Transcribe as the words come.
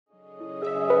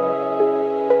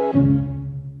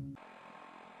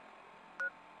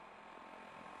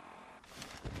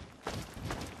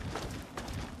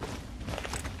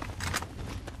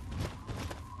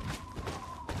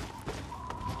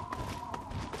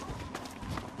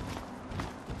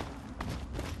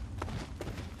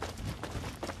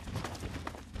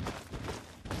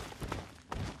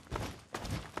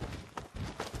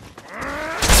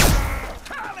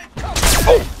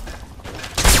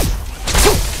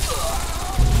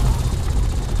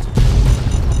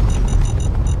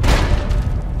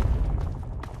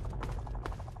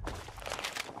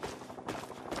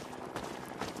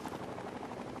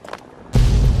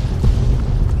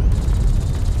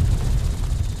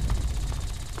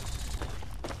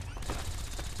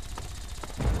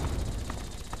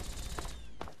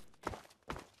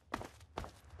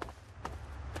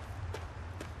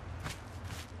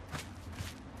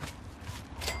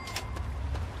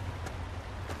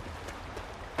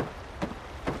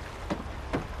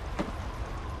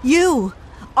You!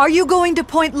 Are you going to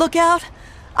Point Lookout?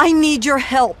 I need your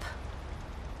help.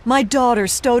 My daughter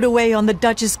stowed away on the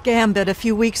Duchess Gambit a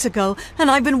few weeks ago, and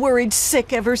I've been worried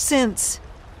sick ever since.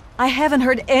 I haven't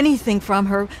heard anything from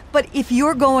her, but if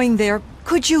you're going there,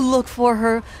 could you look for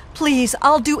her? Please,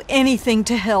 I'll do anything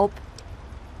to help.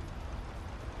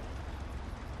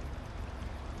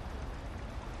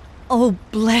 Oh,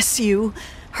 bless you.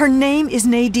 Her name is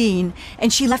Nadine,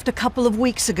 and she left a couple of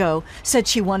weeks ago. Said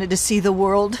she wanted to see the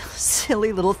world.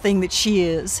 Silly little thing that she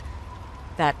is.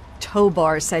 That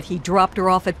Tobar said he dropped her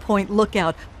off at Point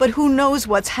Lookout, but who knows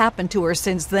what's happened to her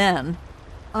since then.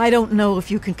 I don't know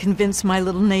if you can convince my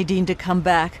little Nadine to come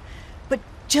back, but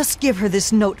just give her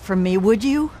this note from me, would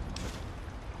you?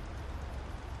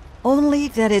 Only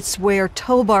that it's where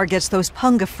Tobar gets those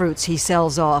punga fruits he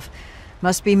sells off.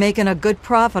 Must be making a good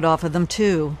profit off of them,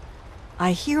 too.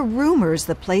 I hear rumors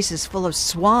the place is full of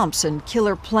swamps and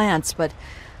killer plants, but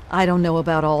I don't know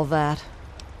about all that.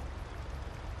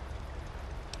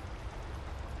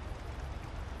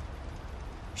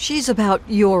 She's about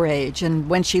your age, and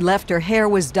when she left, her hair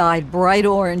was dyed bright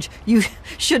orange. You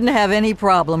shouldn't have any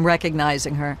problem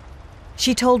recognizing her.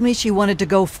 She told me she wanted to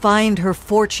go find her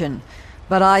fortune,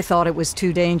 but I thought it was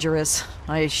too dangerous.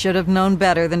 I should have known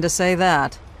better than to say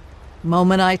that.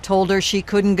 Moment I told her she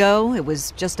couldn't go, it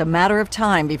was just a matter of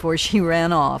time before she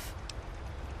ran off.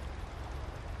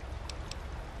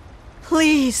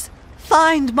 Please,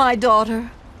 find my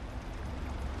daughter.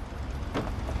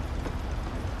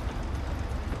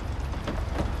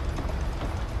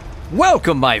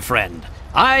 Welcome, my friend.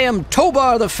 I am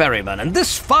Tobar the ferryman, and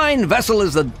this fine vessel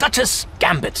is the Duchess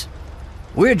Gambit.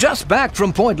 We're just back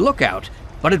from Point Lookout,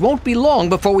 but it won't be long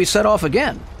before we set off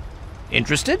again.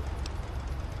 Interested?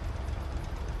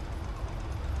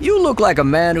 You look like a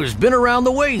man who's been around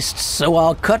the wastes, so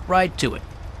I'll cut right to it.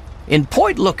 In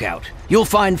Point Lookout, you'll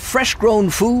find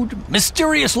fresh-grown food,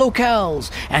 mysterious locales,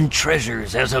 and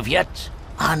treasures as of yet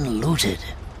unlooted.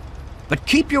 But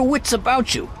keep your wits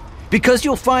about you, because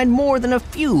you'll find more than a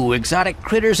few exotic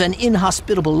critters and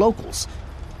inhospitable locals.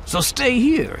 So stay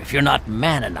here if you're not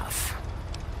man enough.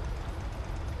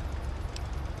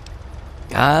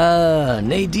 Ah,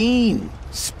 Nadine.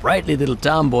 Sprightly little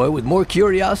tomboy with more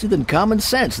curiosity than common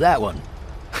sense, that one.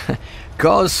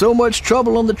 Caused so much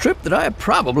trouble on the trip that I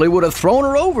probably would have thrown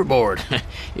her overboard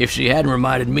if she hadn't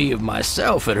reminded me of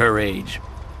myself at her age.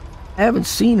 I haven't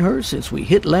seen her since we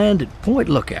hit land at Point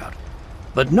Lookout,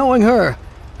 but knowing her,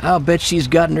 I'll bet she's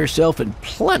gotten herself in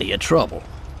plenty of trouble.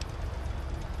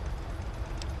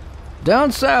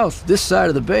 Down south, this side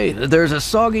of the bay, there's a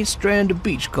soggy strand of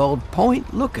beach called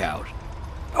Point Lookout.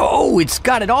 Oh, it's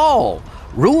got it all!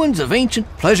 Ruins of ancient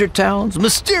pleasure towns,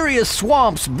 mysterious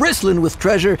swamps bristling with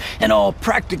treasure, and all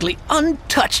practically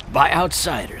untouched by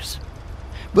outsiders.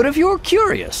 But if you're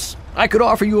curious, I could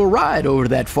offer you a ride over to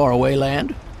that faraway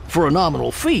land. For a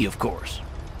nominal fee, of course.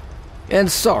 And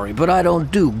sorry, but I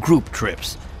don't do group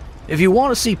trips. If you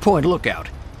want to see Point Lookout,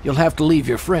 you'll have to leave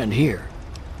your friend here.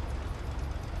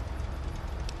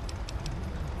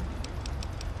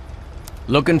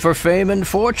 Looking for fame and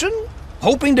fortune?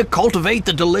 Hoping to cultivate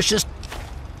the delicious...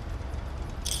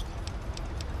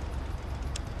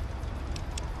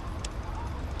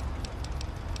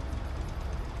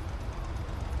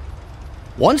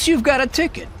 Once you've got a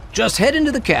ticket, just head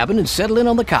into the cabin and settle in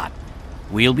on the cot.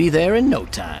 We'll be there in no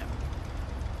time.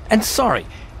 And sorry,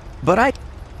 but I...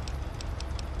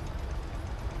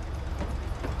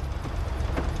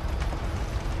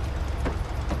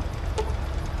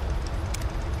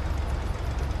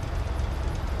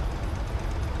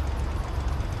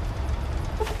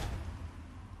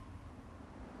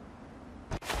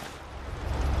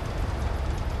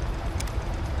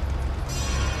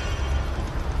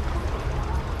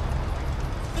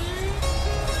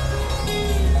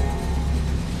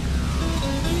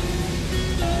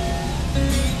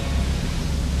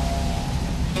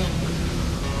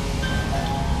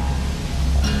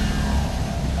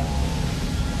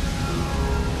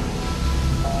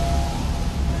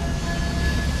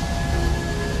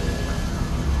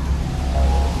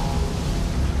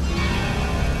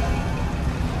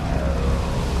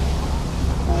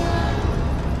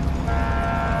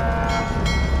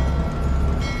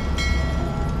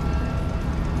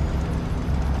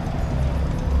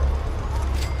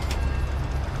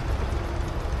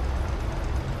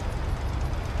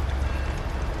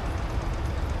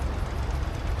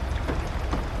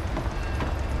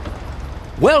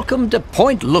 Welcome to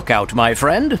Point Lookout, my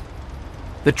friend.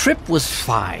 The trip was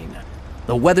fine.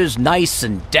 The weather's nice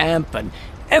and damp, and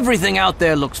everything out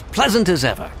there looks pleasant as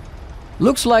ever.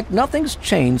 Looks like nothing's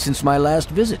changed since my last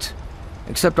visit,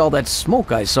 except all that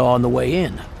smoke I saw on the way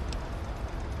in.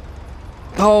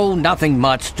 Oh, nothing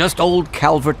much. Just old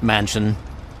Calvert Mansion.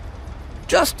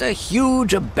 Just a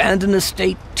huge abandoned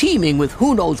estate teeming with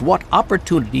who knows what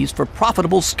opportunities for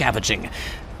profitable scavenging.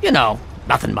 You know,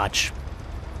 nothing much.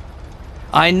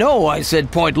 I know I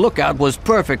said Point Lookout was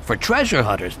perfect for treasure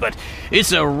hunters, but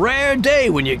it's a rare day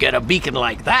when you get a beacon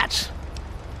like that.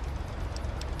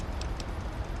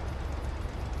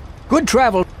 Good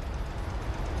travel.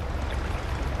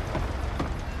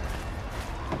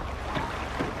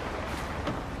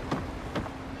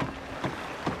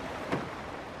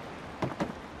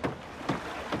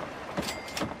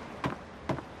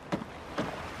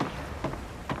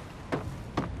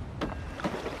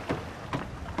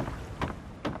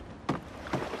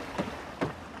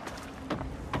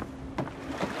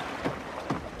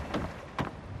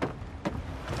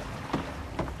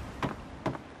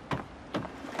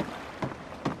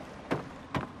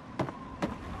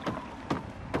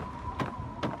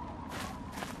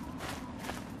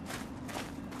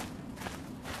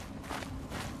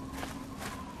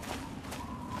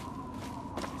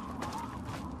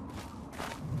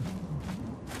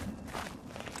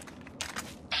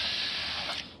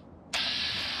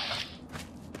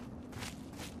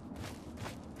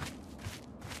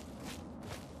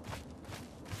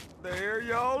 There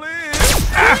y'all is.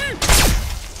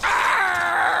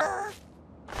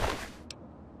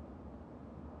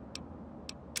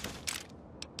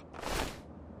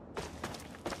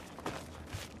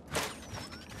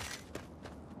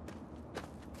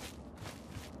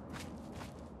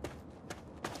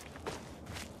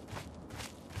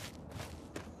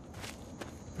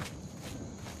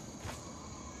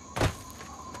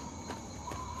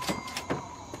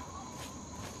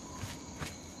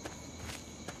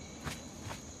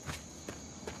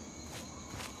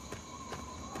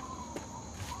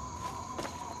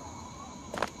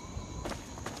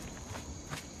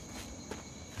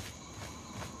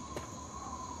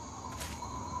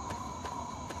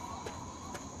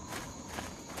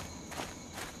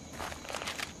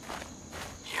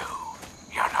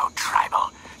 You're no tribal.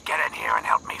 Get in here and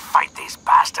help me fight these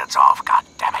bastards off,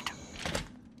 goddammit.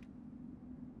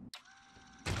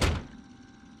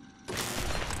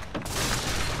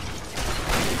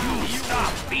 You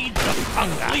stop, feed the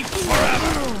hunger. Sleep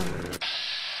forever.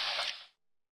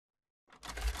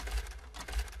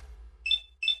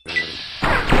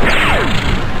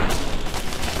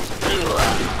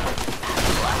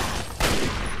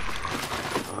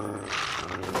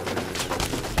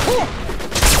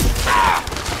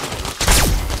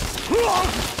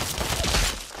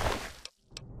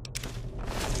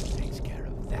 Takes care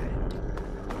of that.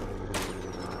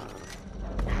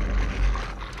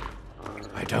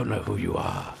 I don't know who you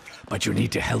are, but you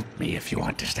need to help me if you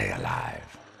want to stay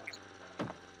alive.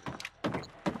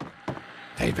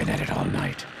 They've been at it all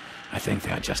night. I think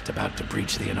they are just about to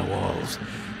breach the inner walls.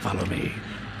 Follow me.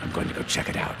 I'm going to go check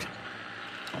it out.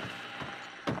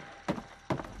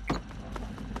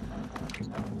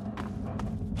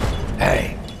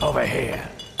 Hey, over here.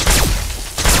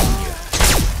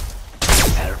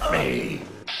 Help me.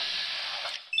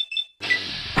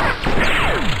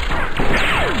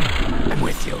 I'm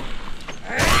with you.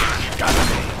 Got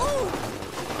me.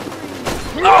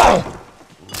 No!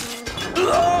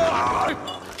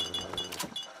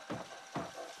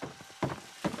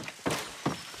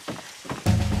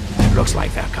 Looks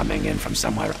like they're coming in from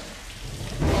somewhere.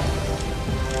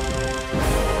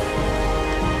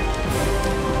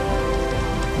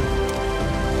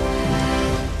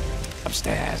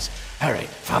 Upstairs. Hurry,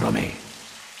 follow me.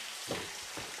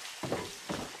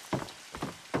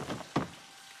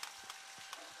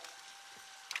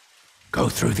 Go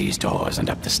through these doors and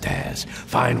up the stairs.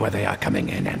 Find where they are coming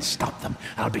in and stop them.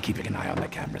 I'll be keeping an eye on the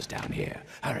cameras down here.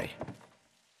 Hurry.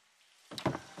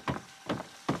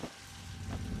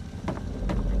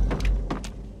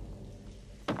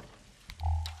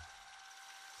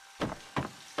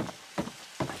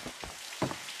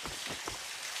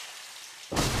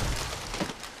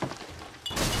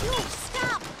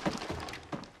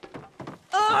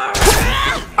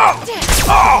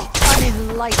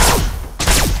 Unenlightened.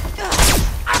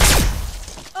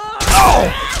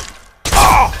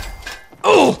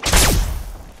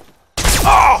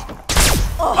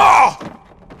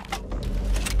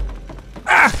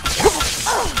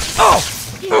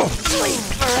 Sleep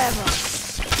forever.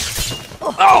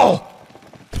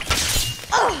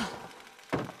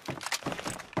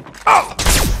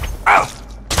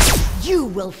 You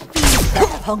will feed the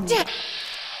hungry.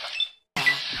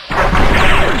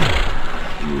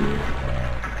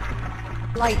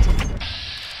 Lighten.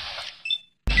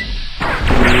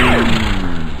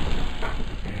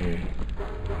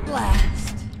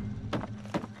 Blast.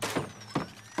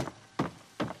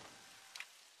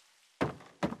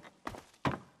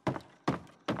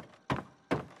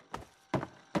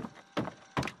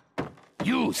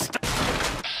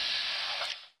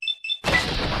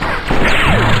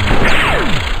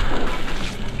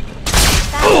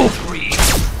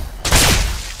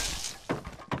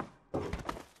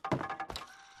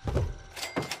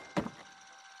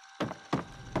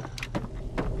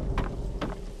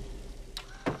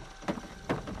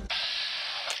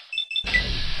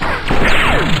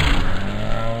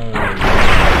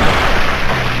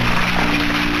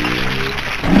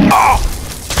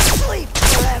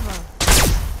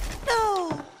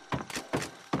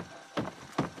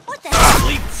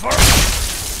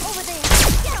 Over there!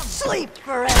 Get him! Sleep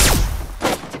forever!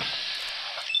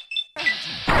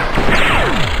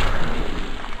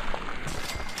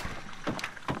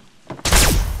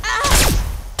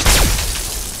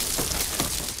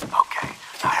 Okay,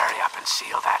 now hurry up and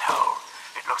seal that hole.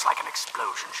 It looks like an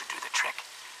explosion should do the trick.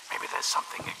 Maybe there's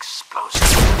something explosive in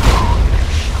the hole.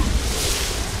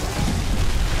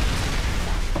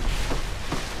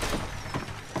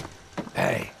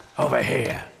 Hey, over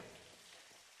here.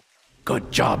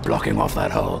 Good job blocking off that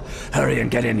hole. Hurry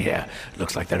and get in here.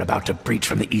 Looks like they're about to breach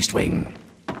from the east wing.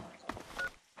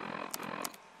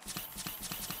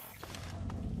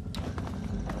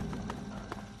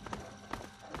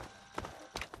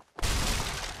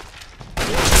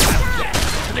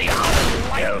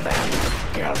 Kill them.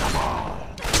 Kill them all.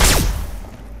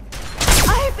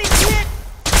 I've been hit!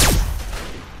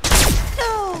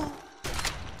 No!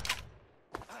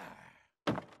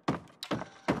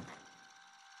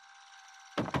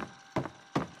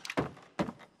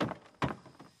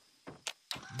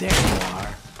 There you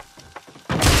are.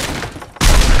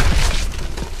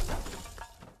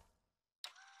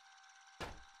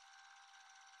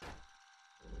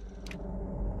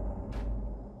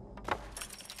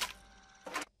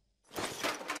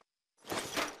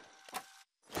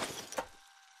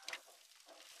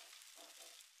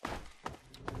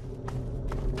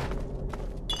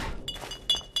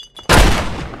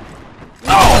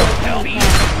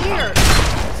 Here!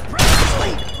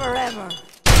 Sleep forever!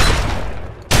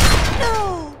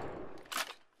 No!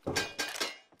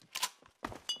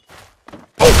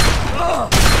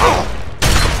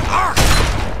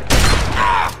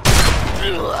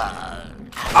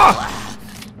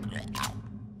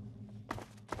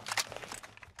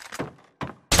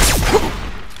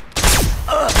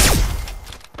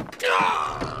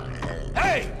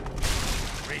 Hey!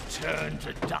 Return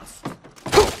to dust.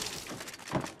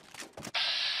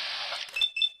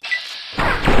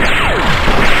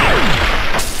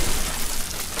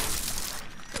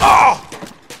 Oh!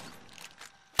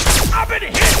 I've been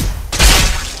hit!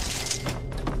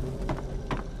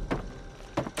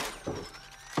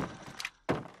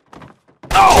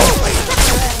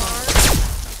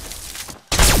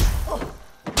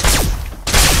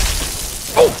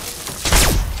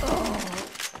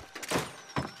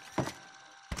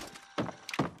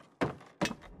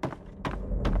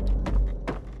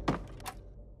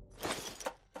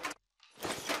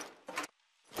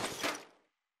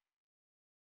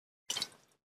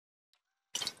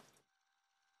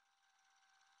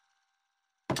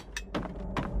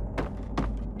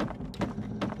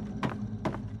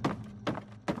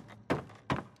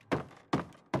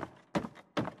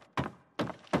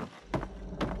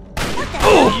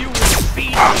 You will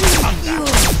feed hunger.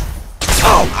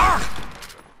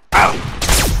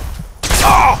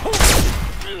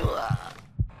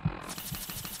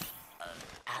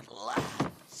 At last!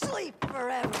 Sleep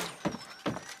forever!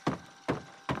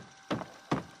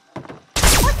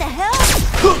 What the hell?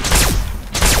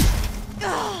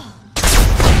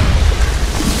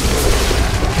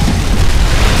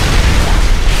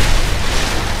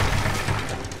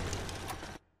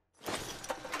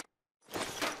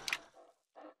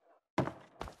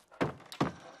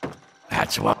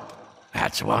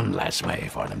 That's one less way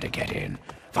for them to get in.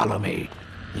 Follow me.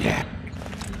 Yeah.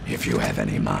 If you have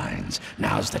any minds,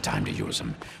 now's the time to use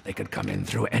them. They could come in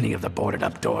through any of the boarded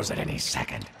up doors at any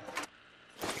second.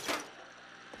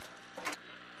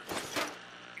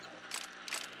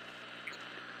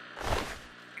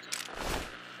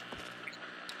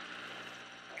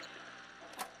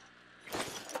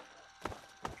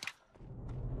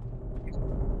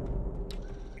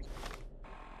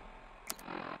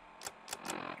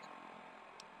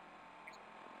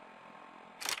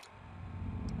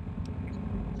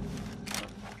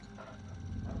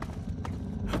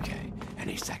 Okay,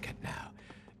 any second now.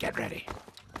 Get ready.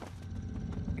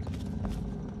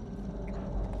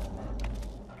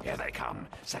 Here they come.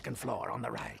 Second floor on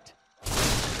the right.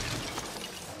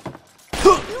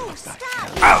 You stop!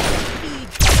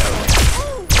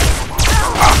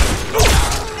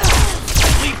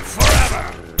 Sleep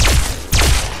forever!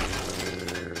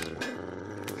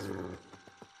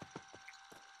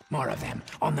 More of them.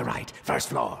 On the right. First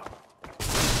floor.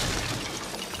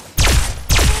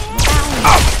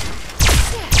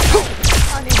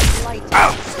 Unenlightened.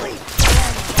 Sleep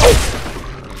forever.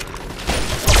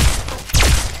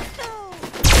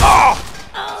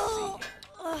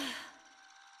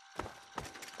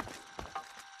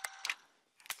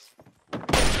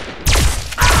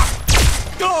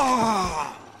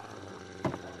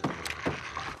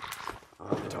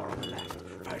 The door on the left.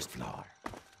 First floor.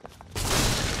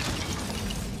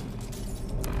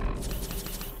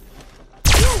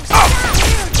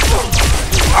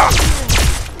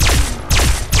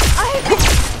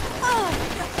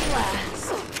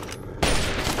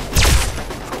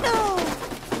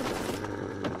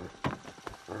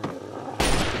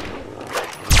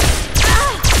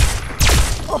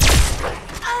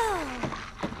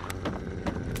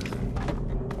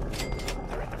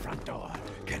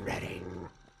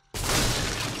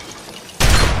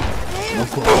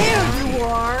 There you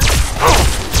are!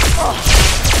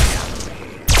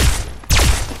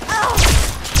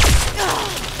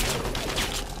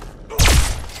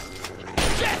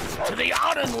 Death to the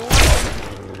Auden!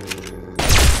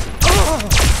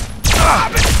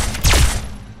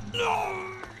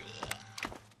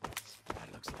 That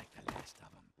looks like the last of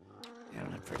them.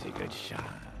 They're a pretty good shot.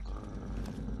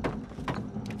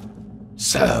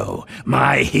 So,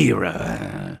 my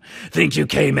hero, think you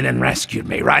came in and rescued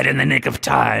me right in the nick of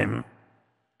time?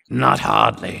 Not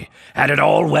hardly. Had it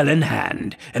all well in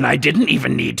hand, and I didn't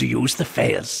even need to use the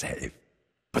failsafe.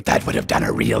 But that would have done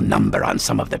a real number on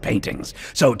some of the paintings,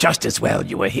 so just as well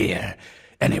you were here.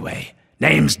 Anyway,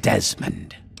 name's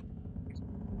Desmond.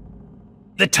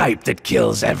 The type that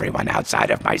kills everyone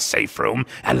outside of my safe room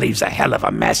and leaves a hell of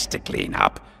a mess to clean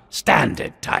up.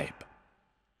 Standard type.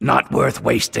 Not worth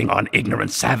wasting on ignorant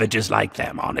savages like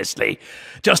them, honestly.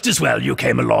 Just as well you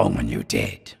came along when you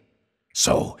did.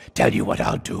 So, tell you what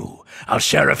I'll do. I'll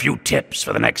share a few tips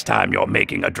for the next time you're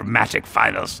making a dramatic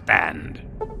final stand.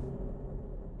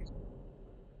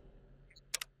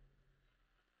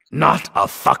 Not a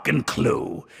fucking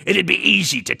clue. It'd be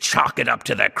easy to chalk it up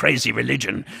to their crazy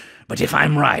religion. But if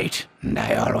I'm right, and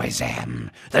I always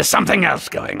am, there's something else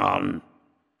going on.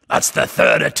 That's the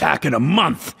third attack in a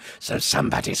month, so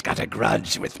somebody's got a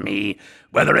grudge with me.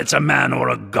 Whether it's a man or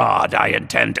a god, I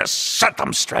intend to set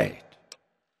them straight.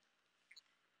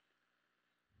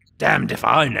 Damned if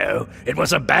I know. It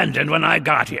was abandoned when I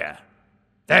got here.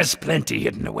 There's plenty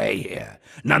hidden away here.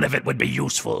 None of it would be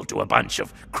useful to a bunch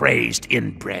of crazed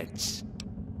inbreds.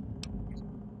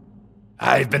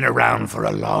 I've been around for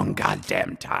a long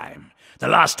goddamn time. The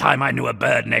last time I knew a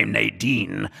bird named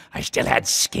Nadine, I still had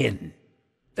skin.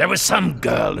 There was some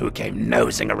girl who came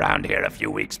nosing around here a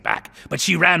few weeks back, but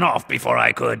she ran off before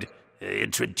I could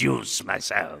introduce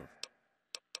myself.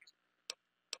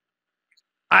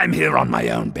 I'm here on my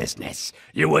own business.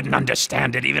 You wouldn't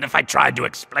understand it even if I tried to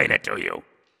explain it to you.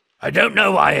 I don't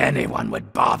know why anyone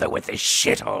would bother with this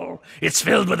shithole. It's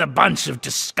filled with a bunch of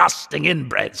disgusting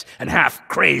inbreds and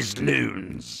half-crazed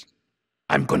loons.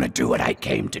 I'm gonna do what I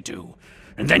came to do,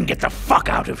 and then get the fuck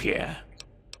out of here.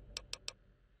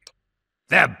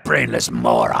 They're brainless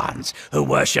morons who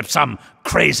worship some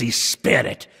crazy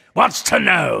spirit. What's to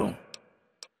know?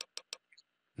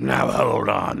 Now hold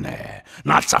on there.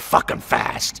 Not so fucking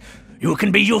fast. You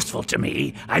can be useful to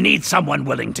me. I need someone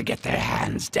willing to get their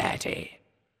hands dirty.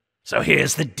 So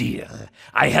here's the deal.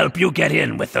 I help you get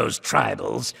in with those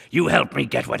tribals, you help me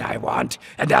get what I want,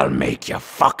 and I'll make you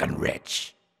fucking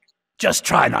rich. Just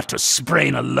try not to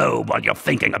sprain a lobe while you're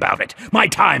thinking about it. My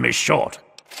time is short.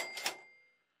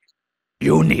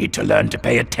 You need to learn to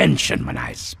pay attention when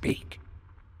I speak.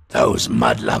 Those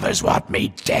mud lovers want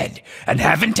me dead, and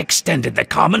haven't extended the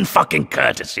common fucking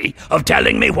courtesy of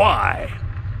telling me why.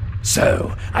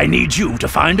 So, I need you to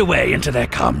find a way into their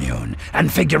commune,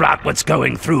 and figure out what's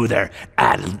going through their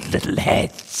addled little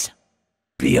heads.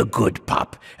 Be a good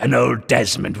pup, and old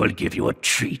Desmond will give you a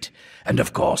treat. And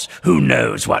of course, who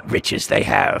knows what riches they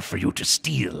have for you to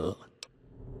steal.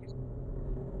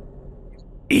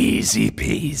 Easy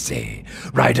peasy.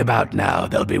 Right about now,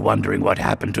 they'll be wondering what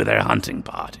happened to their hunting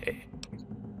party.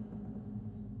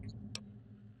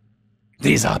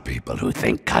 These are people who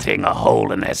think cutting a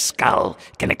hole in their skull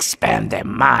can expand their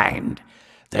mind.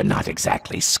 They're not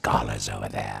exactly scholars over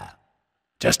there.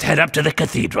 Just head up to the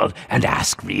cathedral and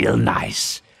ask real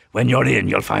nice. When you're in,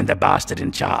 you'll find the bastard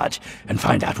in charge and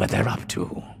find out what they're up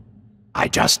to. I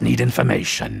just need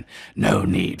information. No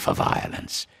need for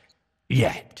violence.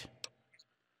 Yet.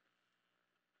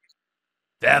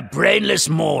 They're brainless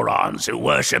morons who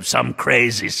worship some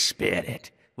crazy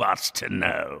spirit. What's to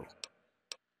know?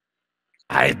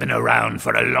 I've been around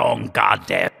for a long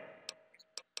goddamn...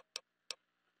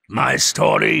 My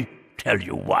story? Tell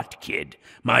you what, kid.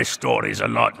 My story's a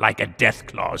lot like a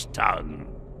Deathclaw's tongue.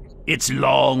 It's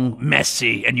long,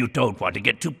 messy, and you don't want to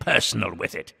get too personal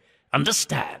with it.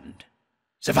 Understand?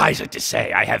 Suffice it to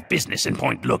say, I have business in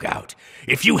Point Lookout.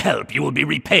 If you help, you will be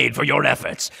repaid for your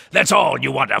efforts. That's all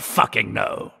you want to fucking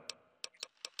know.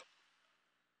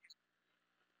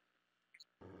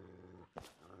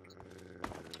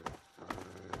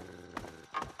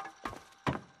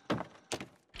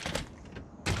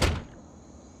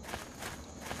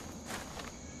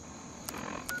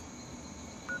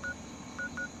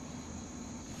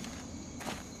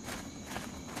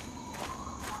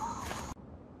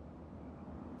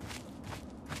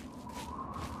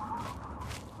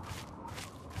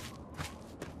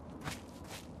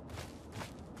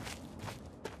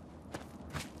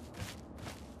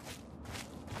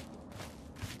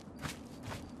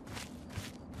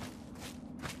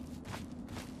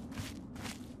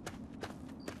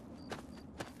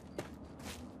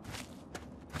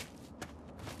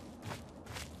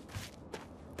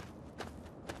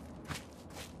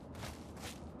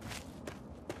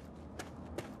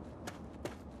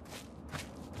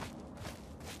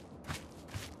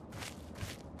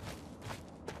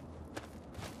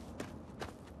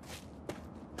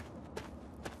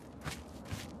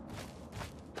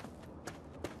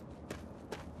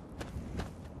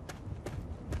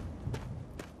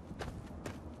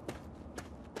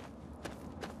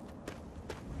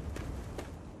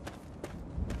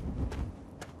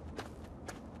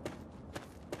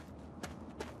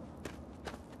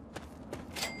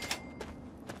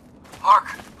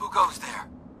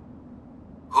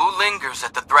 lingers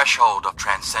at the threshold of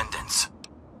transcendence.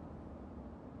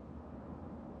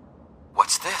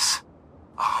 What's this?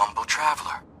 A humble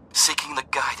traveler, seeking the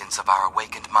guidance of our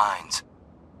awakened minds.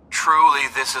 Truly,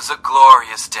 this is a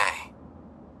glorious day.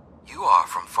 You are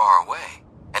from far away,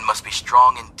 and must be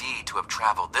strong indeed to have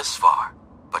traveled this far.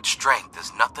 But strength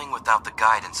is nothing without the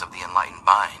guidance of the enlightened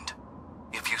mind.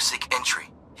 If you seek entry,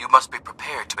 you must be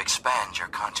prepared to expand your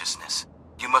consciousness.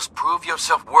 You must prove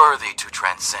yourself worthy to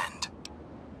transcend.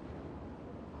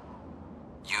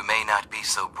 You may not be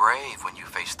so brave when you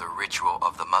face the ritual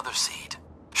of the Mother Seed.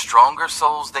 Stronger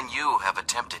souls than you have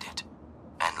attempted it,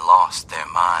 and lost their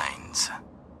minds.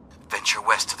 Venture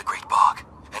west to the Great Bog,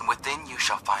 and within you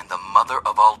shall find the mother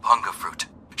of all punga fruit.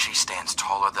 She stands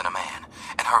taller than a man,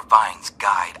 and her vines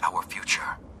guide our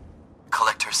future.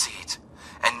 Collect her seeds,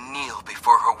 and kneel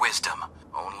before her wisdom.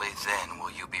 Only then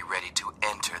will you be ready to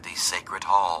enter these sacred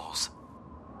halls.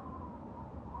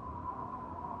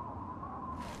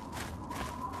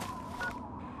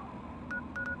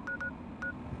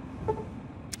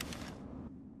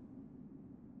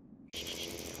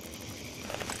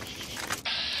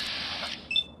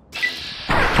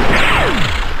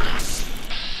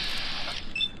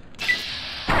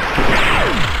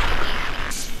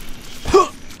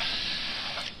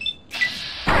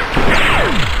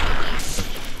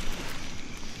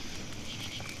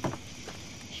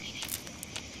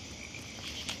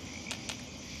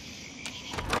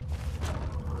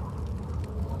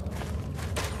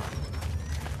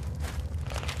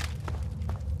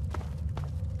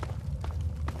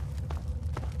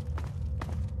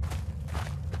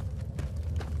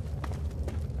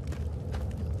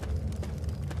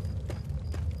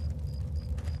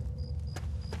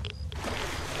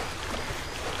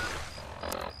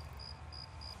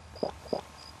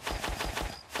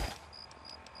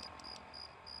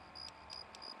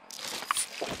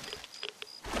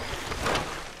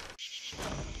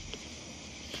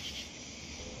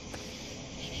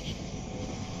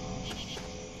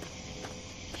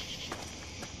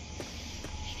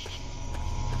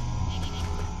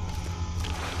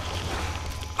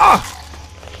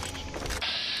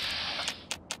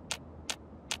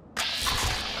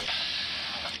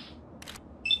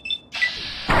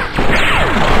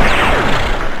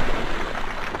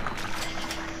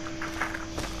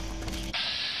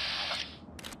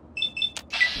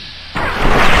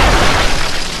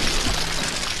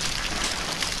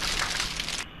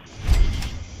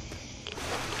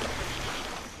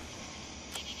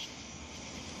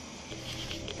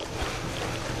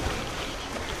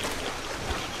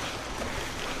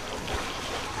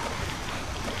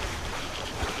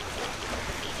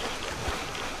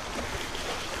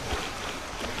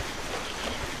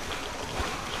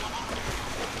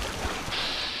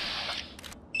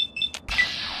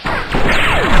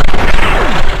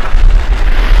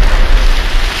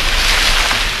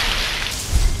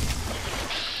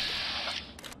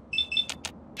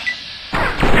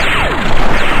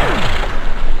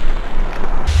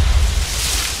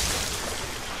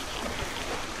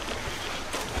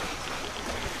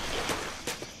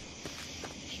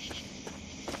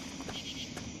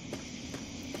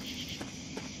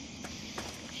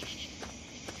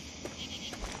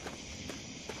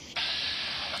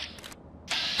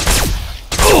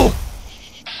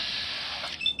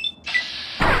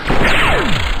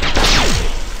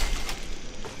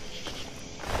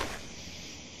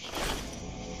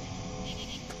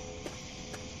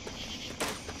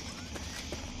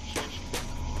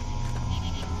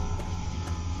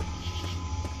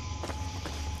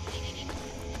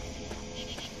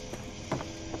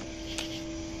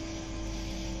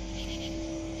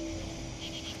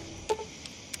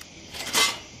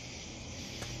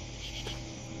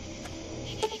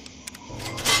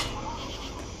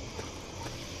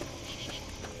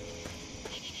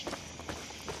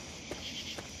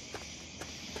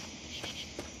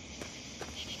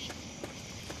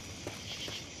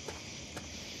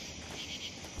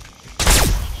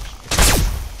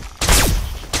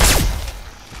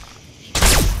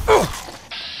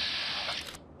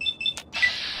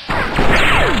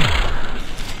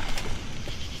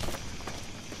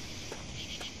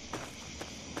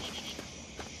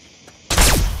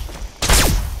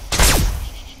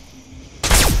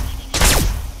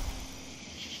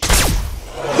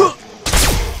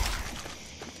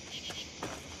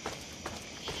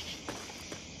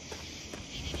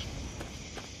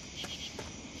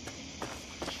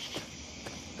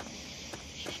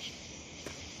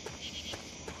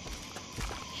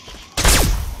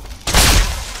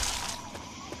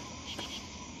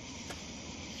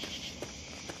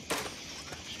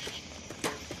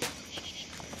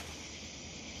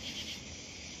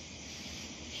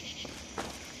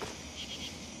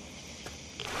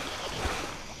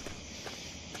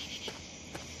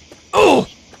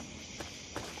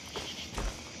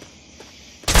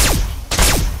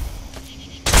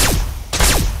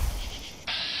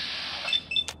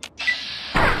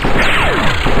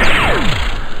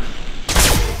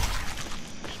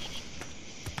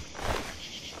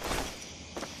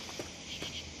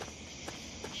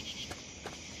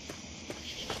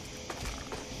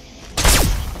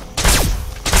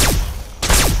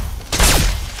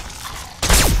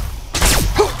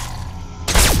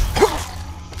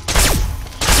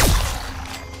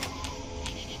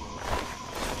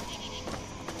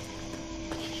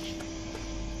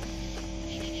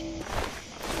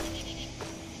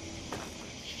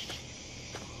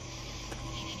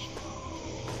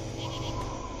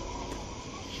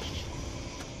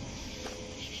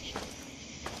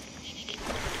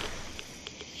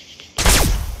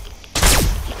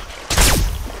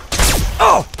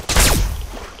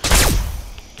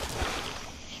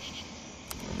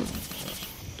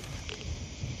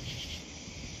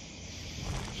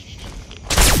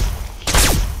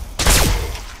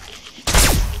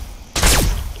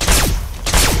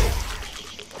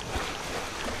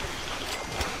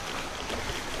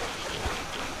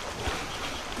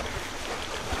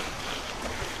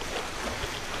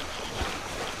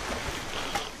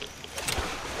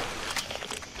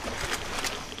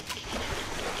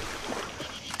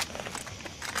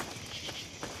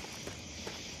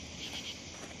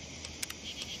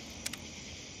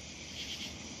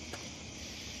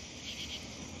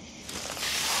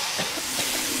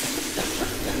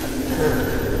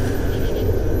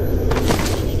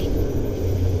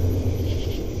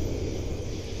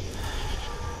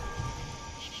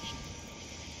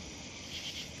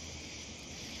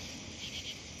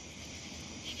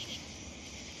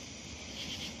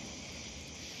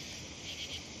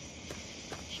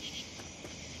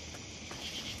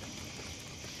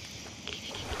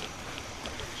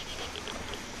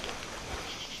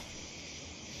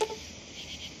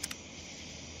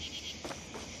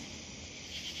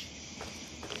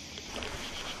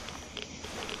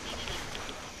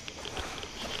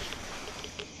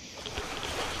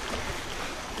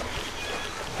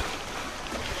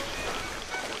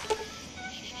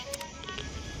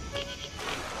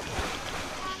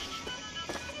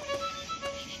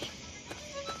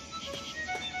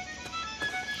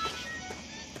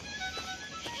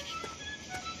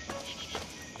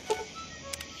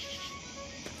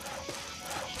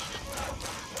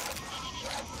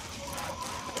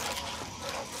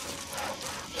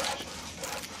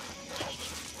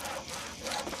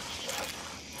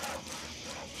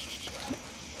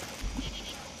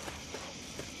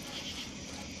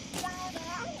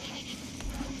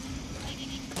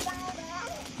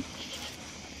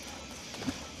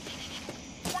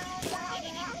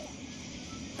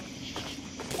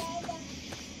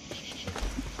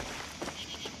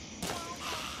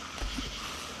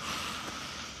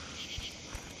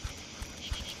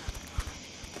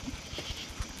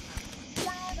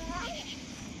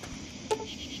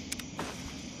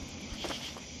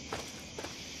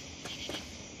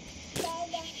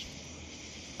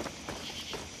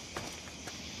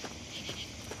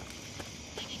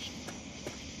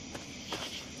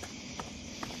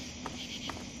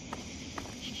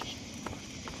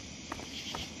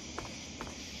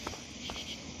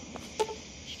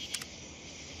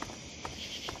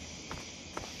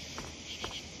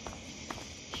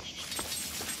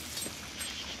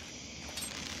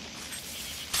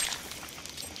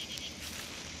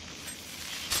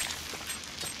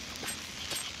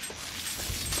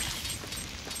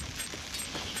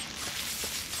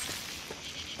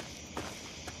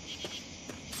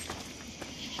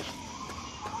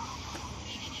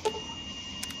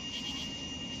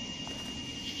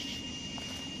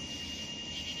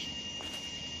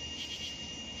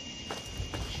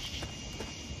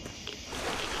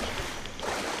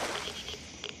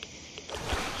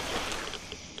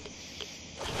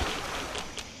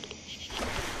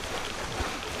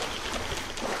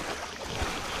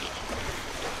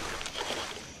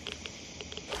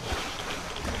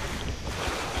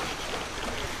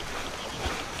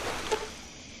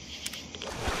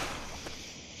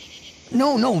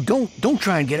 no, don't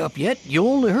try and get up yet. You'll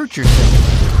only hurt yourself.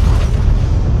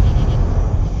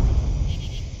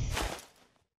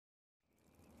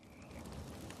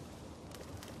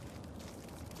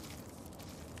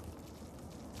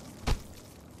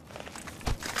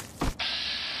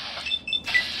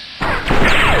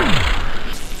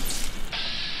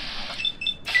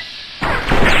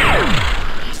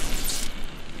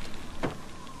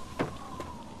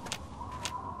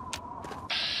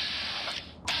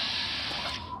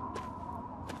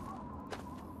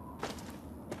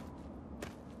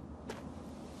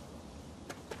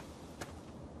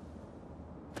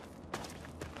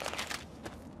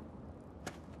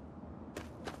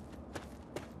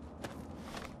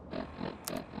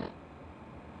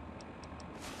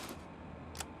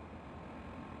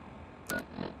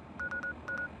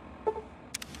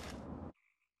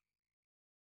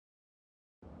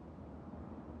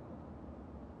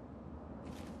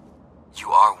 You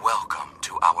are welcome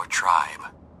to our tribe.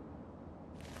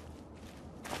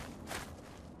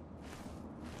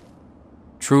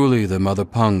 Truly the Mother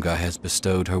Punga has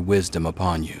bestowed her wisdom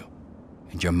upon you,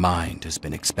 and your mind has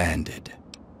been expanded.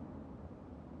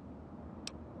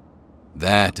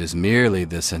 That is merely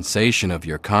the sensation of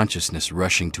your consciousness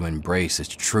rushing to embrace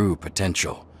its true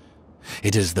potential.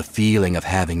 It is the feeling of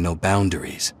having no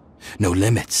boundaries, no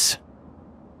limits.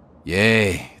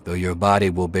 Yea, though your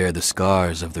body will bear the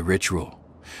scars of the ritual,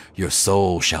 your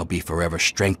soul shall be forever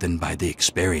strengthened by the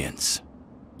experience.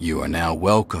 You are now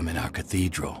welcome in our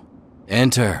cathedral.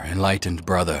 Enter, enlightened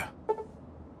brother.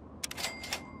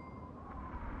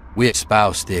 We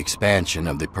espouse the expansion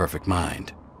of the perfect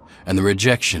mind and the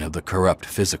rejection of the corrupt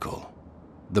physical.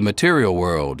 The material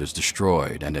world is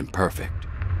destroyed and imperfect.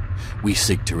 We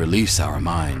seek to release our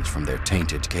minds from their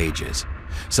tainted cages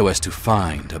so as to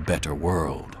find a better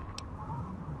world.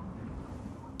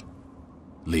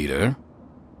 Leader,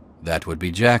 that would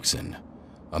be Jackson,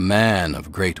 a man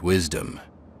of great wisdom.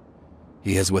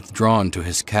 He has withdrawn to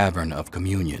his cavern of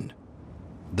communion,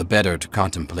 the better to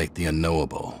contemplate the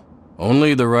unknowable.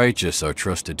 Only the righteous are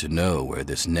trusted to know where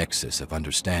this nexus of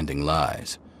understanding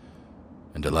lies.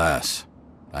 And alas,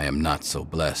 I am not so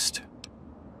blessed.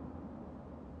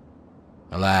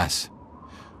 Alas,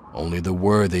 only the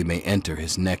worthy may enter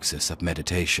his nexus of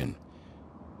meditation.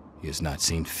 He has not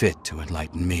seen fit to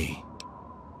enlighten me.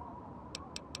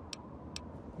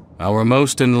 Our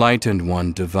most enlightened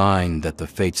one divined that the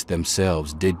fates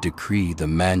themselves did decree the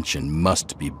mansion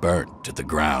must be burnt to the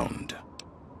ground.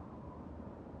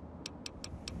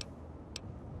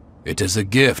 It is a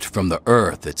gift from the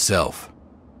earth itself,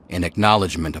 in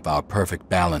acknowledgement of our perfect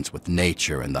balance with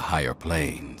nature and the higher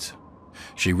planes.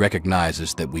 She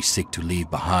recognizes that we seek to leave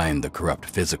behind the corrupt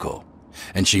physical,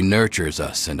 and she nurtures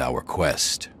us in our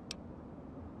quest.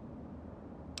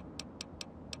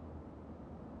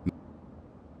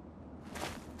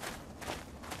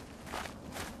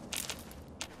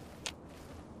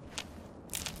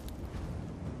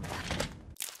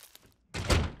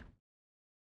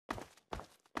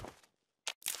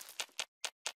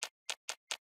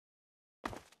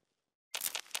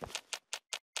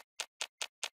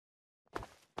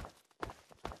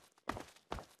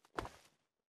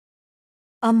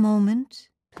 A moment,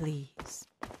 please.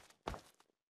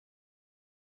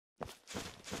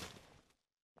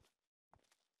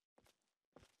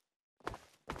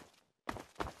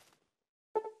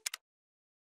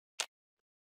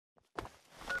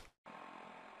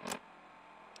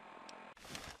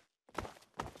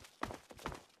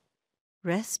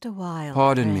 Rest a while,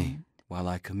 Pardon me friend. while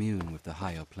I commune with the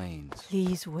higher planes.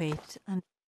 Please wait.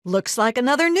 Looks like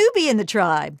another newbie in the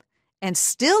tribe, and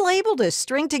still able to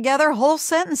string together whole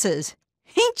sentences.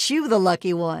 Ain't you the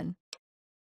lucky one?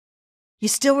 You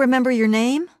still remember your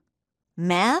name?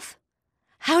 Math?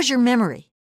 How's your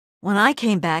memory? When I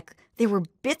came back, there were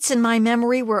bits in my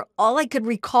memory where all I could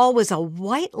recall was a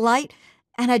white light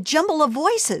and a jumble of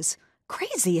voices.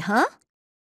 Crazy, huh?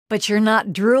 But you're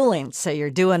not drooling, so you're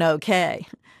doing okay.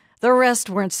 The rest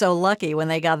weren't so lucky when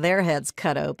they got their heads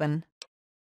cut open.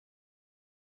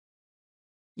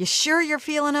 You sure you're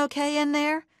feeling okay in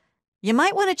there? You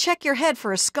might want to check your head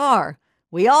for a scar.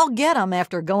 We all get 'em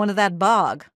after going to that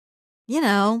bog. You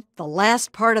know, the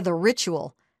last part of the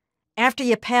ritual. After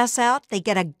you pass out, they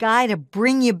get a guy to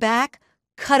bring you back,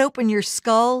 cut open your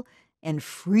skull, and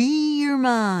free your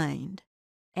mind.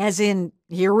 As in,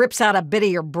 he rips out a bit of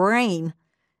your brain.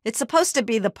 It's supposed to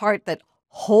be the part that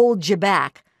holds you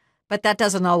back, but that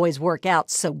doesn't always work out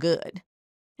so good.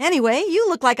 Anyway, you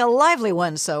look like a lively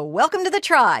one, so welcome to the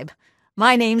tribe.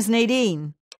 My name's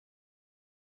Nadine.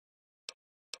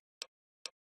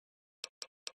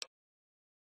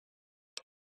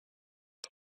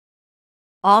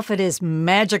 Off at his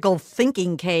magical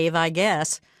thinking cave, I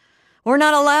guess. We're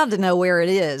not allowed to know where it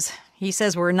is. He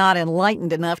says we're not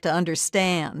enlightened enough to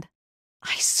understand.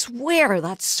 I swear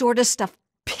that sort of stuff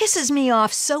pisses me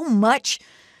off so much.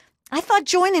 I thought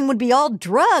joining would be all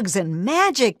drugs and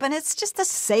magic, but it's just the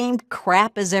same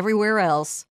crap as everywhere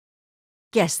else.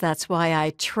 Guess that's why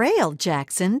I trailed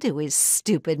Jackson to his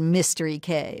stupid mystery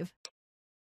cave.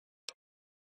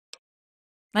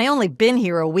 I only been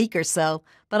here a week or so,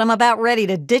 but I'm about ready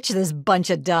to ditch this bunch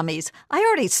of dummies. I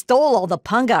already stole all the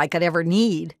punga I could ever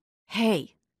need.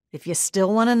 Hey, if you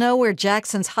still want to know where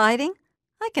Jackson's hiding,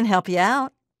 I can help you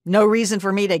out. No reason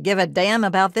for me to give a damn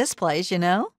about this place, you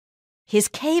know? His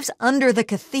cave's under the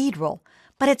cathedral,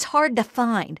 but it's hard to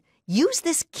find. Use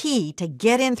this key to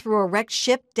get in through a wrecked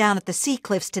ship down at the sea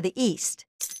cliffs to the east.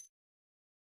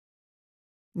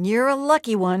 You're a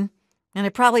lucky one, and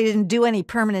it probably didn't do any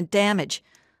permanent damage.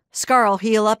 Scar'll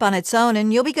heal up on its own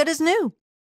and you'll be good as new.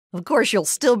 Of course, you'll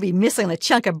still be missing a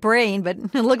chunk of brain, but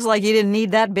it looks like you didn't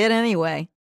need that bit anyway.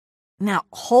 Now,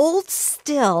 hold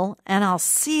still, and I'll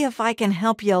see if I can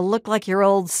help you look like your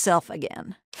old self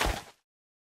again.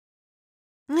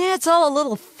 Yeah, it's all a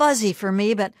little fuzzy for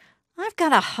me, but I've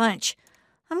got a hunch.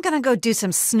 I'm gonna go do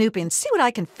some snooping, see what I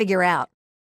can figure out.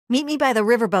 Meet me by the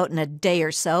riverboat in a day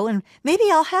or so, and maybe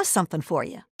I'll have something for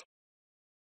you.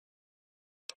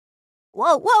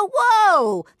 Whoa, whoa,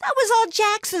 whoa! That was all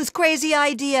Jackson's crazy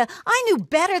idea. I knew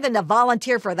better than to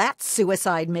volunteer for that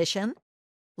suicide mission.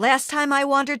 Last time I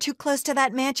wandered too close to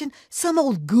that mansion, some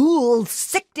old ghoul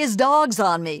sicked his dogs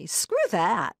on me. Screw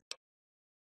that.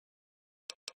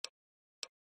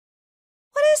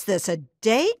 What is this, a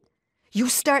date? You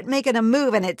start making a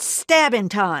move and it's stabbing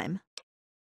time.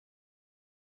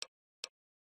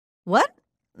 What?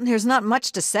 There's not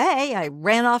much to say. I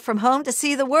ran off from home to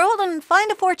see the world and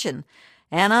find a fortune.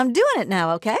 And I'm doing it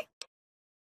now, okay?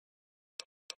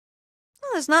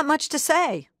 Well, there's not much to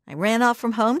say. I ran off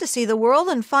from home to see the world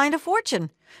and find a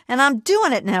fortune. And I'm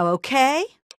doing it now, okay?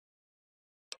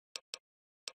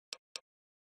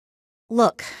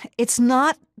 Look, it's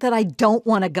not that I don't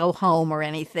want to go home or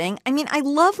anything. I mean, I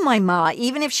love my ma,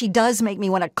 even if she does make me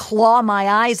want to claw my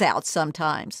eyes out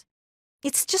sometimes.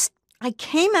 It's just, I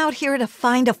came out here to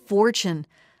find a fortune,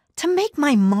 to make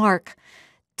my mark,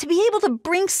 to be able to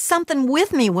bring something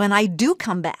with me when I do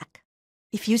come back.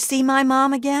 If you see my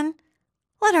mom again,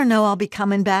 let her know I'll be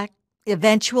coming back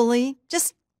eventually,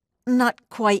 just not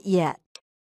quite yet.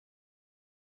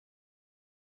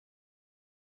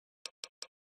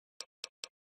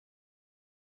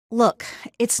 Look,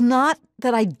 it's not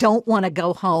that I don't want to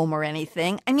go home or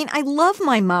anything. I mean, I love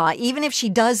my ma, even if she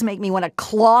does make me want to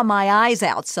claw my eyes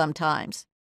out sometimes.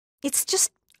 It's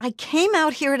just, I came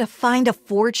out here to find a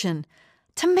fortune,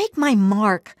 to make my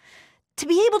mark, to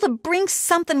be able to bring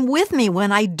something with me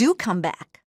when I do come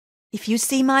back. If you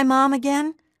see my mom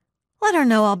again, let her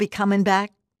know I'll be coming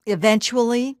back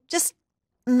eventually, just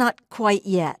not quite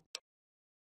yet.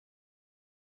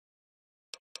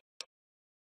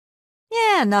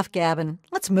 Yeah, enough gabbing.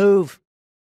 Let's move.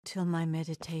 Till my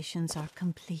meditations are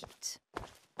complete.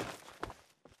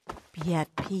 Be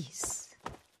at peace.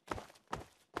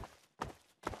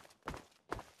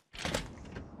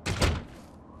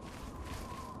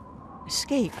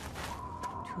 Escape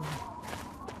to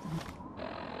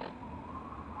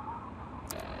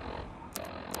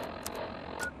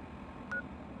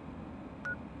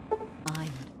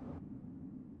mind.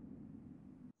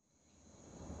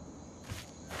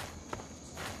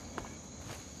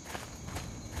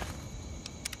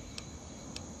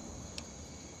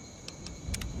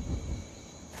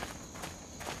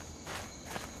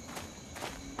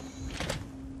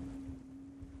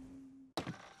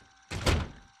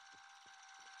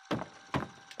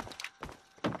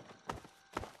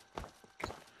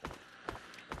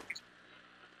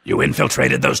 You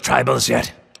infiltrated those tribals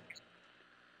yet?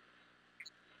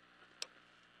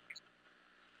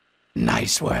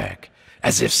 Nice work.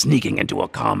 As if sneaking into a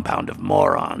compound of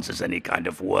morons is any kind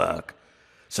of work.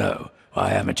 So, why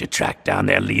haven't you tracked down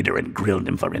their leader and grilled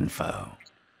him for info?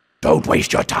 Don't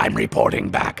waste your time reporting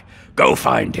back. Go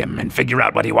find him and figure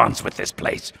out what he wants with this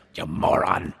place, you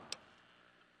moron.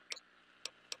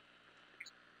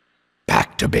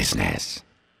 Back to business.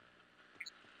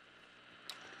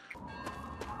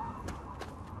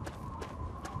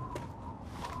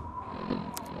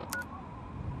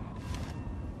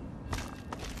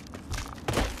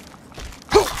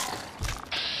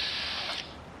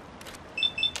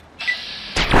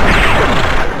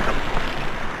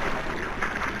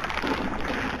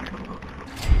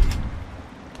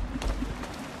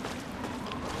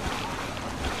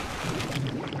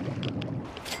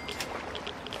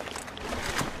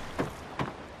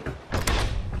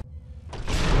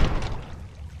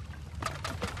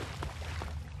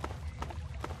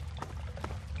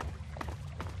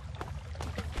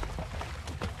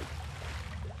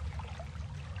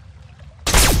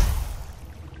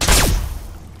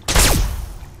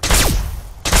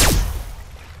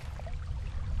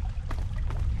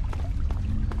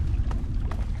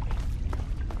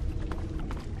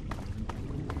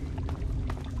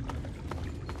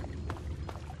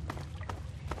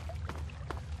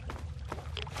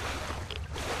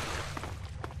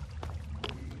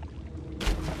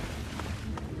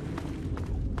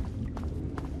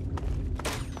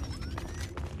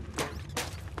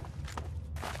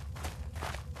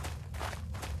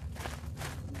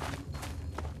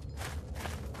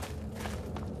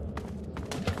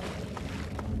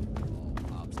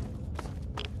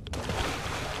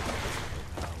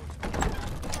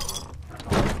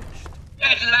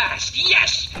 At last,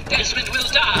 yes! Desmond will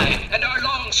die, and our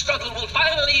long struggle will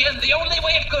finally end the only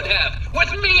way it could have,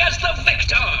 with me as the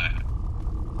victor!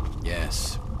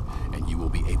 Yes, and you will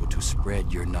be able to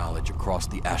spread your knowledge across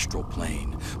the astral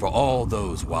plane for all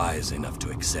those wise enough to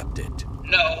accept it.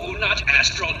 No, not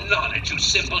astral knowledge, you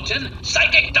simpleton.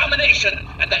 Psychic domination!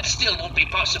 And that still won't be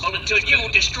possible until you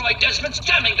destroy Desmond's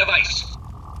jamming device!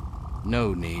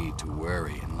 No need to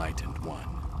worry, Enlightened One.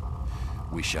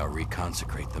 We shall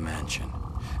reconsecrate the mansion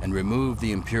and remove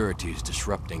the impurities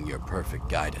disrupting your perfect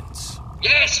guidance.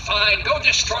 Yes, fine. Go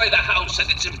destroy the house and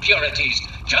its impurities.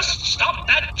 Just stop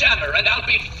that jammer and I'll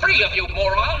be free of you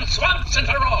morons once and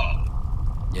for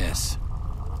all. Yes,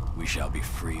 we shall be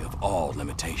free of all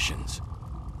limitations.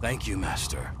 Thank you,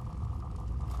 Master.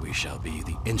 We shall be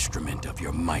the instrument of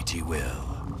your mighty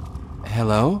will.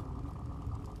 Hello?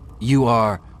 You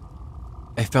are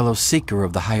a fellow seeker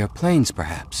of the higher planes,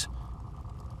 perhaps?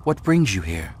 What brings you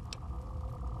here?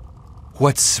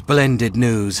 What splendid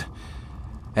news!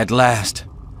 At last,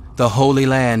 the Holy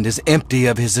Land is empty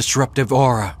of his disruptive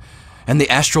aura, and the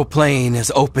astral plane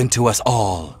is open to us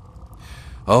all.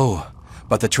 Oh,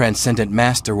 but the Transcendent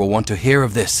Master will want to hear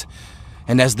of this,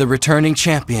 and as the returning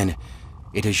champion,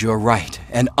 it is your right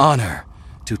and honor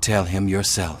to tell him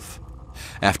yourself.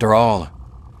 After all,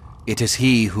 it is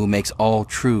he who makes all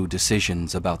true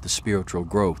decisions about the spiritual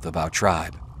growth of our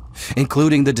tribe,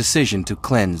 including the decision to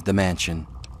cleanse the mansion.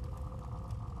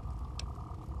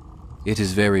 It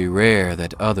is very rare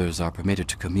that others are permitted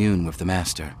to commune with the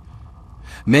Master.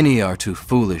 Many are too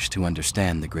foolish to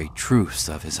understand the great truths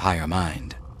of his higher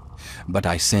mind. But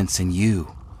I sense in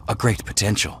you a great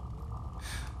potential.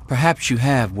 Perhaps you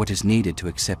have what is needed to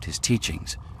accept his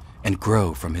teachings and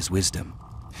grow from his wisdom.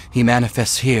 He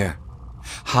manifests here,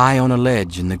 high on a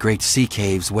ledge in the great sea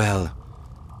caves. Well,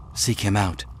 seek him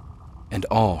out, and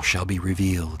all shall be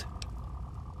revealed.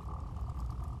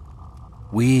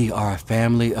 We are a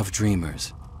family of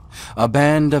dreamers, a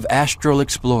band of astral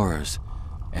explorers,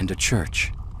 and a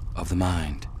church of the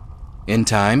mind. In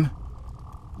time,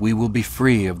 we will be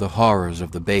free of the horrors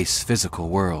of the base physical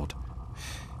world.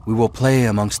 We will play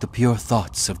amongst the pure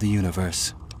thoughts of the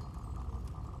universe.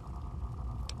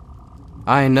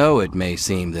 I know it may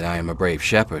seem that I am a brave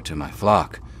shepherd to my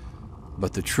flock,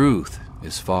 but the truth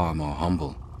is far more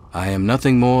humble. I am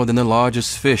nothing more than the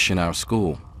largest fish in our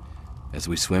school, as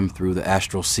we swim through the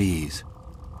astral seas,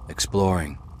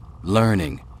 exploring,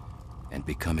 learning, and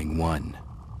becoming one.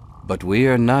 But we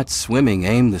are not swimming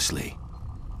aimlessly.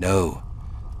 No,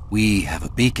 we have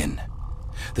a beacon.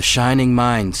 The shining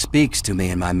mind speaks to me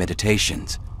in my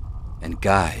meditations and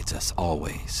guides us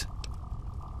always.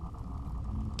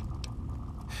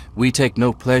 We take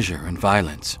no pleasure in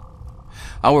violence.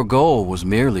 Our goal was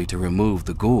merely to remove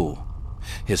the ghoul.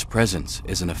 His presence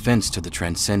is an offense to the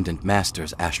Transcendent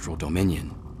Master's astral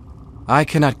dominion. I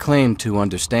cannot claim to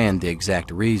understand the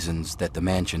exact reasons that the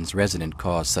mansion's resident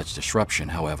caused such disruption,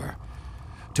 however.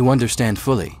 To understand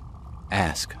fully,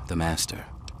 ask the Master.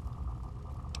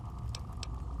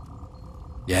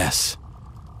 Yes,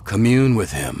 commune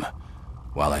with him,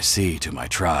 while I see to my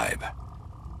tribe.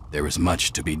 There is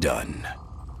much to be done.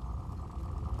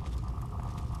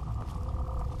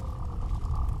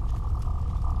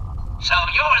 So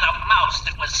you're the mouse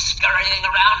that was scurrying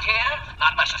around here?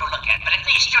 Not much to look at, but at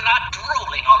least you're not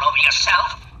drooling all over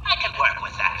yourself. I can work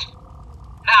with that.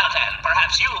 Now then,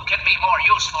 perhaps you can be more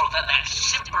useful than that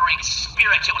simpering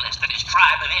spiritualist and his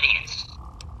tribe of idiots.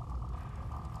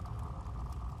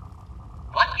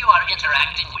 What you are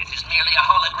interacting with is merely a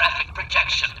holographic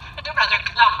projection, and a rather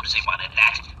clumsy one at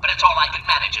that, but it's all I can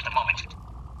manage at the moment.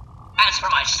 As for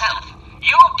myself,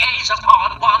 you gaze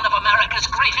upon one of America's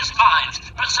greatest minds,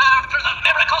 preserved through the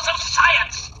miracles of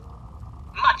science.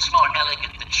 Much more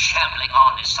elegant than shambling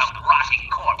on as some rotting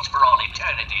corpse for all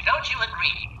eternity, don't you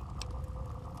agree?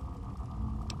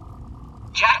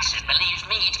 Jackson believes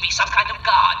me to be some kind of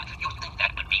god. You'd think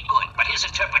that would be good, but his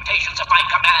interpretations of my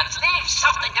commands leave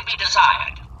something to be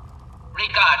desired.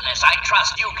 Regardless, I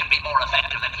trust you can be more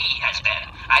effective than he has been.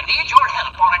 I need your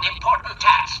help on an important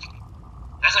task.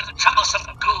 There's a troublesome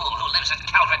ghoul who lives in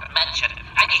Calvert Mansion.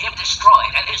 I need him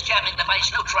destroyed and his jamming device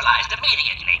neutralized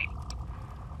immediately.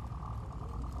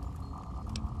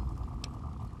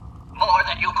 More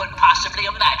than you could possibly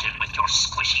imagine with your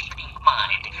squishy pink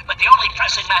mind. But the only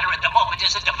pressing matter at the moment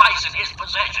is a device in his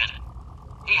possession.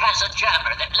 He has a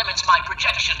jammer that limits my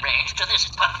projection range to this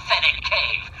pathetic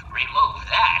cave. Remove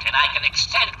that and I can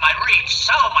extend my reach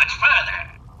so much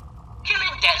further.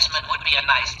 Killing Desmond would be a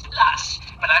nice plus,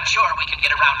 but I'm sure we can get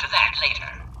around to that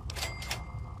later.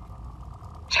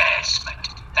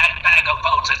 Desmond, that bag of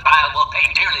bolts and bile will pay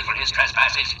dearly for his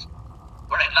trespasses.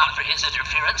 Were it not for his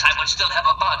interference, I would still have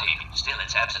a body. Still,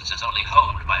 its absence is only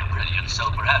honed my brilliance, so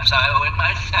perhaps I owe him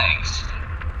my thanks.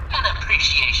 An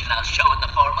appreciation I'll show in the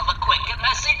form of a quick and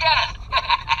messy death.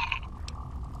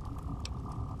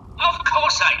 Of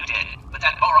course I did, but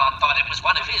that moron thought it was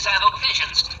one of his adult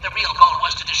visions. The real goal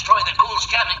was to destroy the ghoul's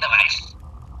jamming device.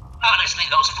 Honestly,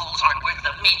 those fools aren't worth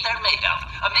the meat they're made of.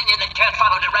 A minion that can't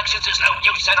follow directions is no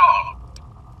use at all.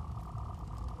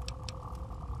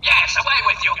 Yes, away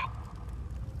with you!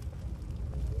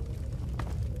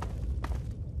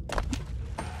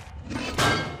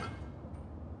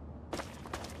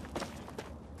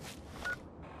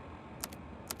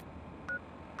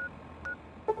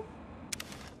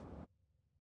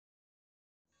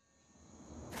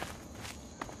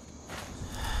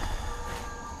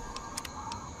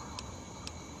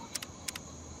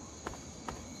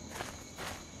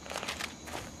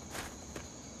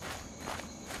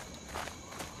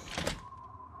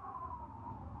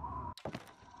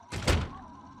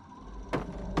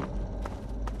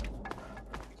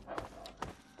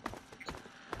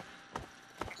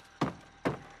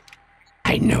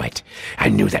 I knew it. I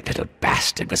knew that little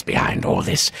bastard was behind all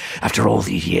this. After all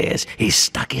these years, he's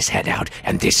stuck his head out,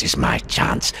 and this is my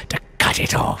chance to cut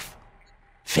it off.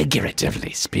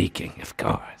 Figuratively speaking, of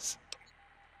course.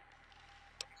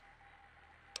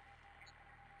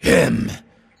 Him!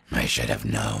 I should have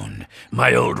known.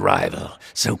 My old rival,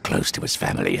 so close to his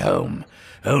family home.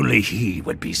 Only he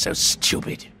would be so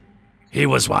stupid. He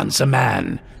was once a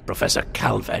man, Professor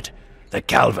Calvert. The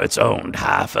Calverts owned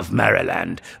half of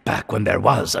Maryland, back when there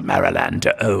was a Maryland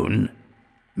to own.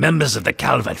 Members of the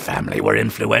Calvert family were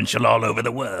influential all over the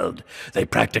world. They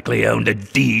practically owned a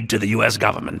deed to the U.S.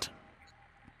 government.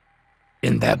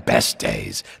 In their best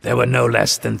days, there were no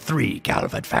less than 3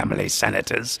 Calvert family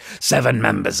senators, 7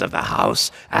 members of the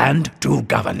House, and 2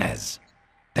 governors.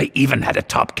 They even had a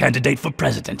top candidate for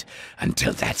president,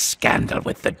 until that scandal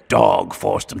with the dog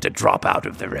forced them to drop out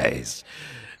of the race.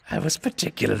 I was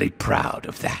particularly proud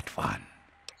of that one.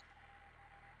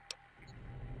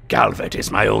 Calvert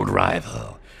is my old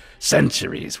rival.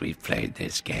 Centuries we've played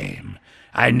this game.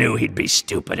 I knew he'd be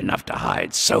stupid enough to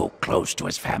hide so close to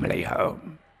his family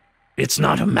home. It's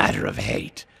not a matter of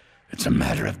hate. It's a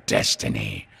matter of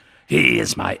destiny. He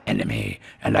is my enemy,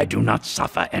 and I do not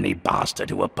suffer any bastard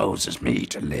who opposes me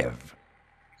to live.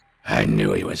 I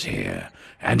knew he was here,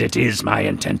 and it is my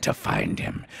intent to find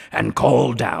him and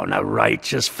call down a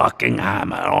righteous fucking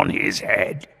hammer on his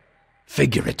head.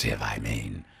 Figurative, I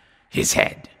mean. His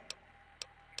head.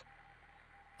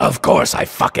 Of course I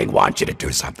fucking want you to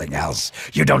do something else.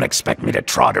 You don't expect me to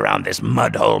trot around this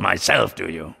mud hole myself, do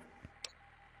you?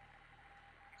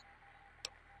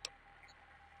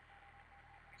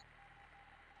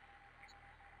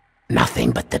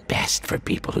 Nothing but the best for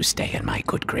people who stay in my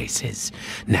good graces.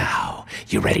 Now,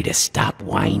 you ready to stop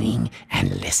whining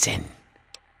and listen?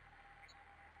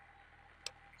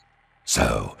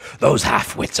 So, those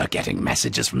half-wits are getting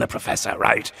messages from the professor,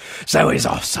 right? So he's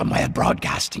off somewhere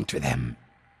broadcasting to them.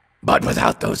 But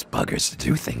without those buggers to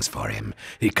do things for him,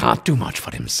 he can't do much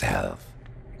for himself.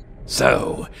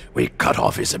 So, we cut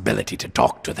off his ability to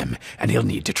talk to them, and he'll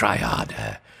need to try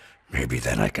harder. Maybe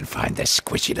then I can find this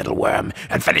squishy little worm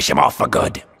and finish him off for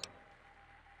good.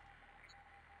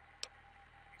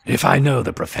 If I know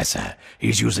the professor,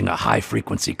 he's using a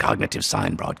high-frequency cognitive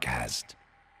sign broadcast.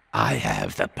 I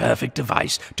have the perfect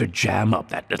device to jam up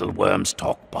that little worm's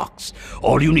talk box.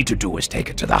 All you need to do is take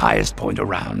it to the highest point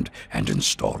around and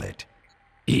install it.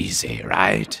 Easy,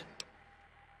 right?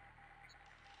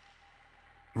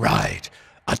 Right.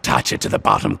 Attach it to the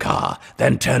bottom car,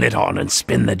 then turn it on and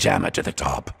spin the jammer to the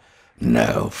top.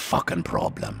 No fucking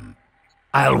problem.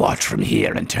 I'll watch from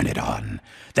here and turn it on.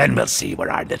 Then we'll see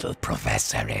where our little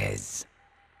professor is.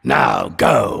 Now,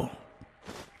 go!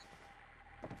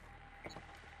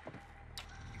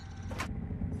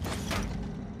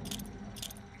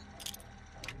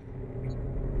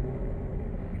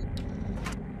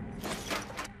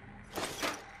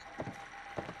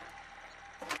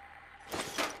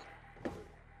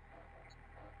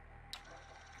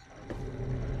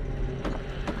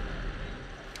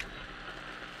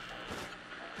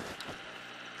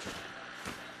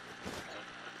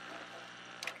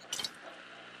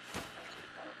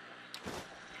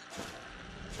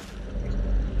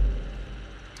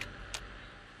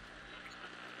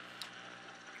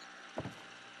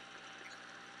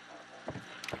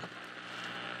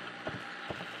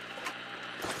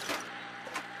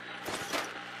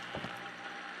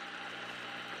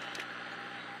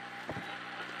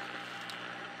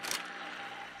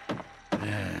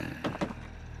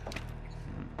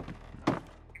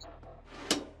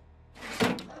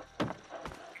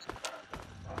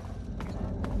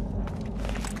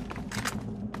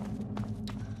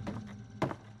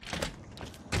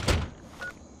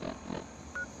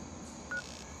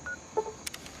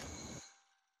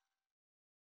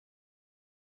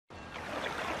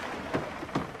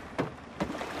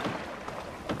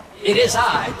 It is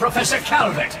I, Professor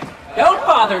Calvert. Don't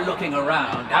bother looking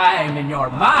around. I'm in your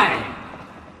mind.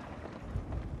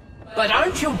 But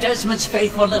aren't you Desmond's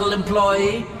faithful little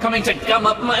employee? Coming to gum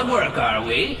up my work, are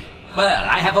we? Well,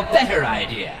 I have a better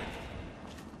idea.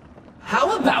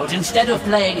 How about instead of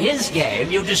playing his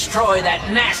game, you destroy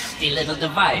that nasty little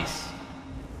device?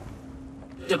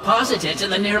 Deposit it in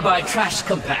the nearby trash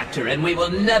compactor and we will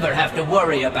never have to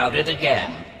worry about it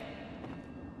again.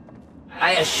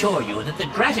 I assure you that the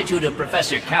gratitude of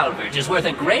Professor Calvert is worth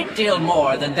a great deal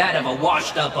more than that of a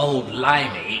washed-up old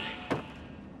limey.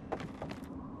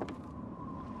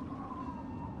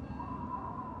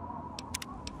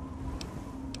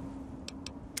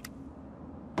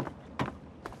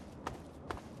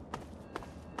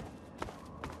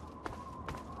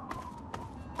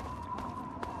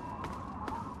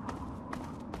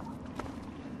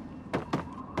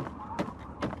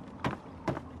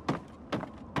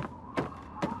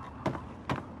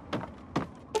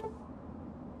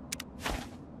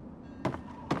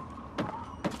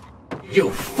 You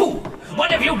fool!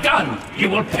 What have you done? You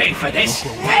will pay for this!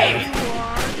 Pay!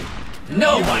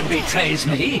 No one betrays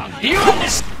me! You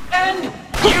understand?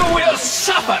 You will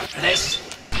suffer for this!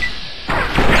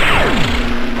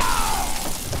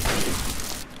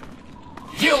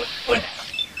 You would...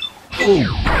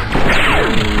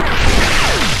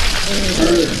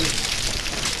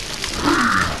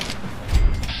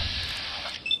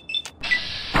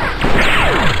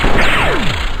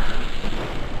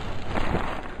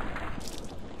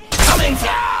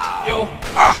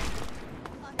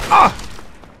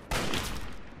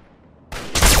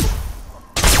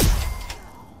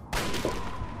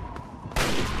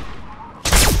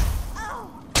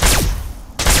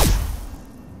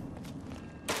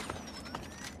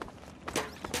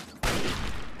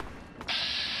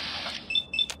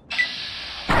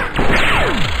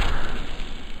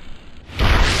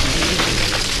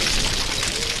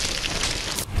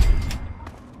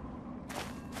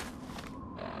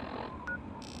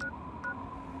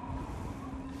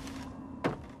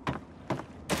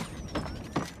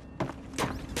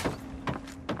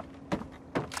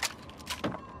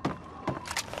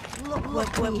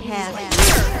 What we have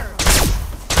here.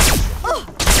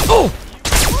 Oh!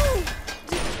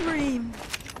 Dream.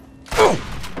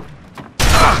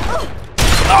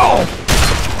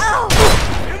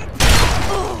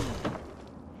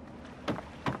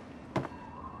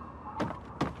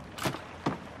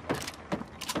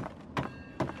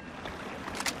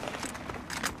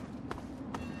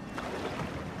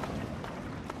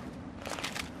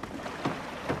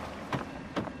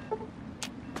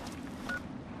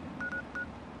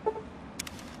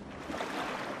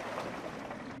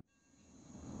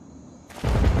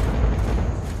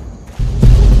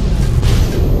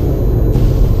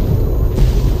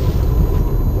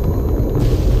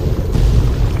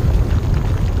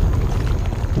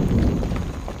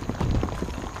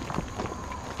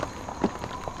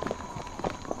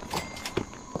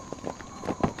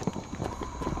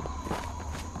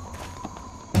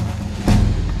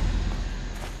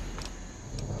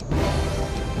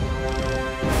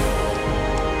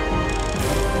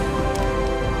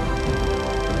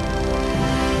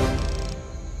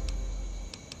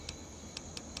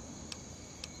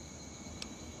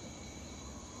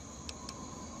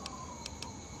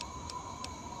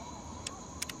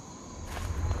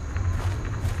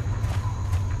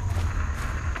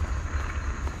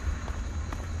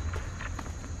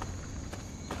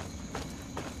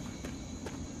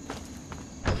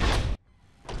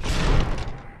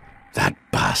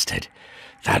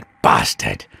 That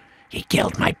bastard! He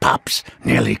killed my pups,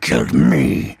 nearly killed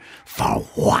me. For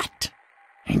what?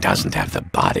 He doesn't have the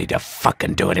body to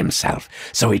fucking do it himself,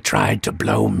 so he tried to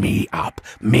blow me up.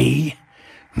 Me?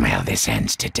 Well, this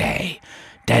ends today.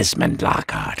 Desmond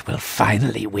Lockhart will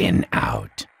finally win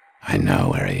out. I know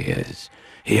where he is.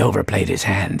 He overplayed his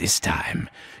hand this time.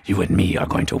 You and me are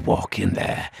going to walk in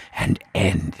there and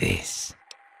end this.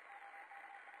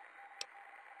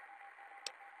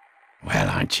 Well,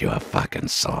 aren't you a fucking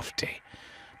softy?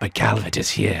 But Calvert is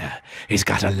here. He's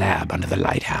got a lab under the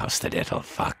lighthouse, the little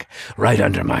fuck. Right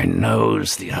under my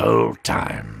nose the whole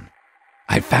time.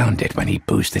 I found it when he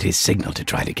boosted his signal to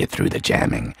try to get through the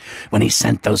jamming. When he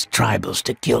sent those tribals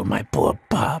to kill my poor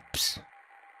pups.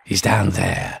 He's down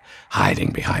there, hiding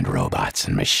behind robots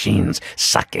and machines,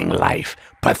 sucking life.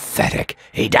 Pathetic.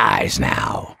 He dies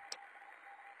now.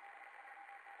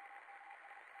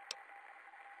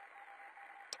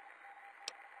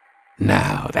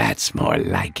 Now that's more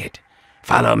like it.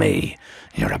 Follow me.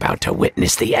 You're about to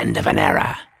witness the end of an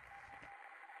era.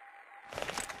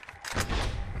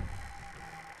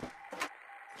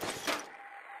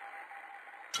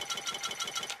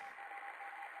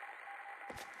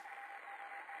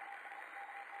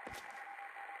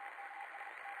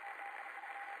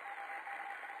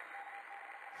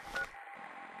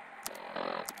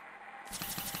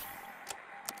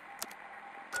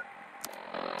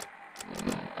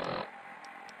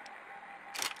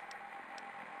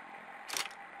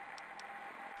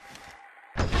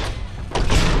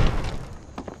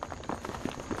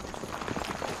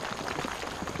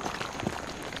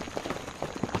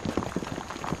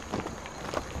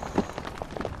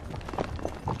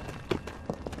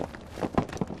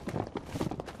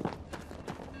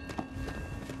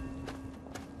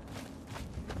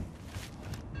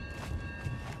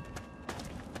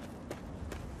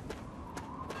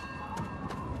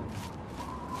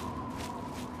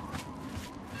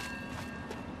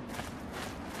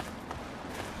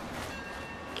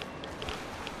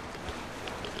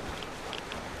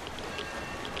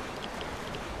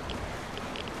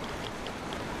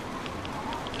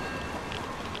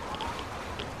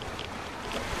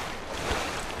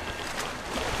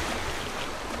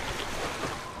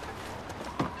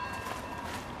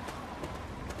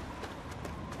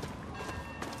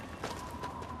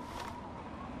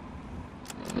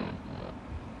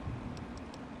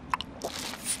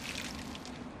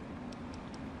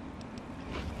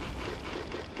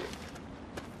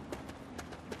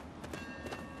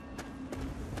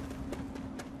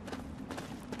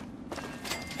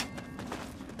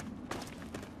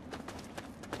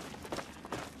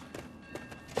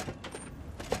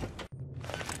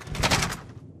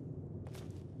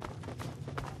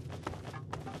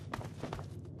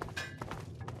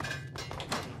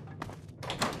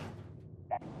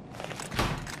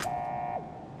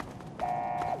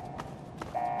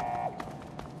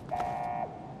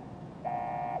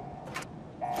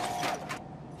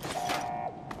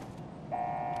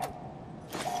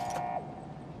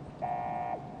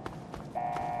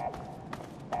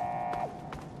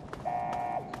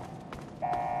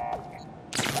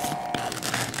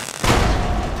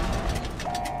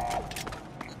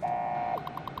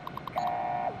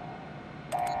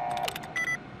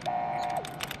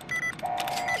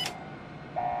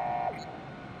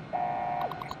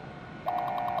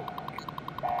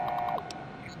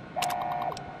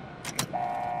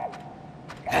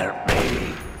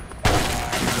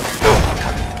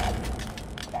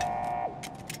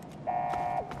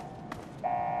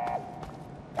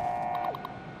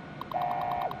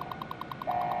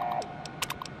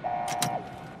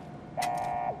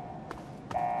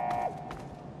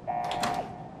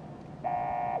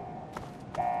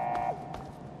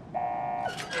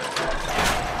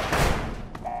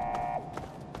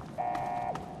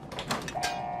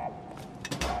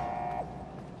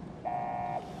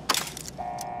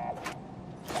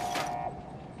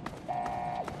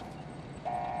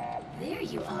 There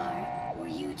you are. Were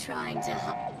you trying to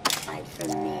hide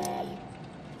from me?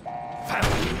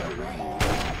 Either way,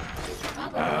 it's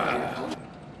probably your own.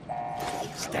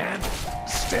 Stand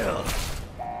still.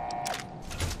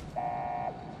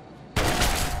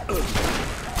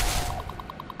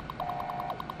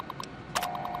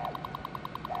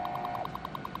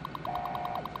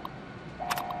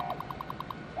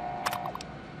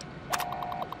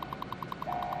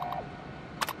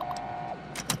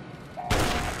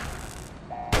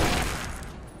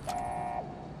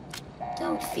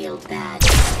 Don't feel bad.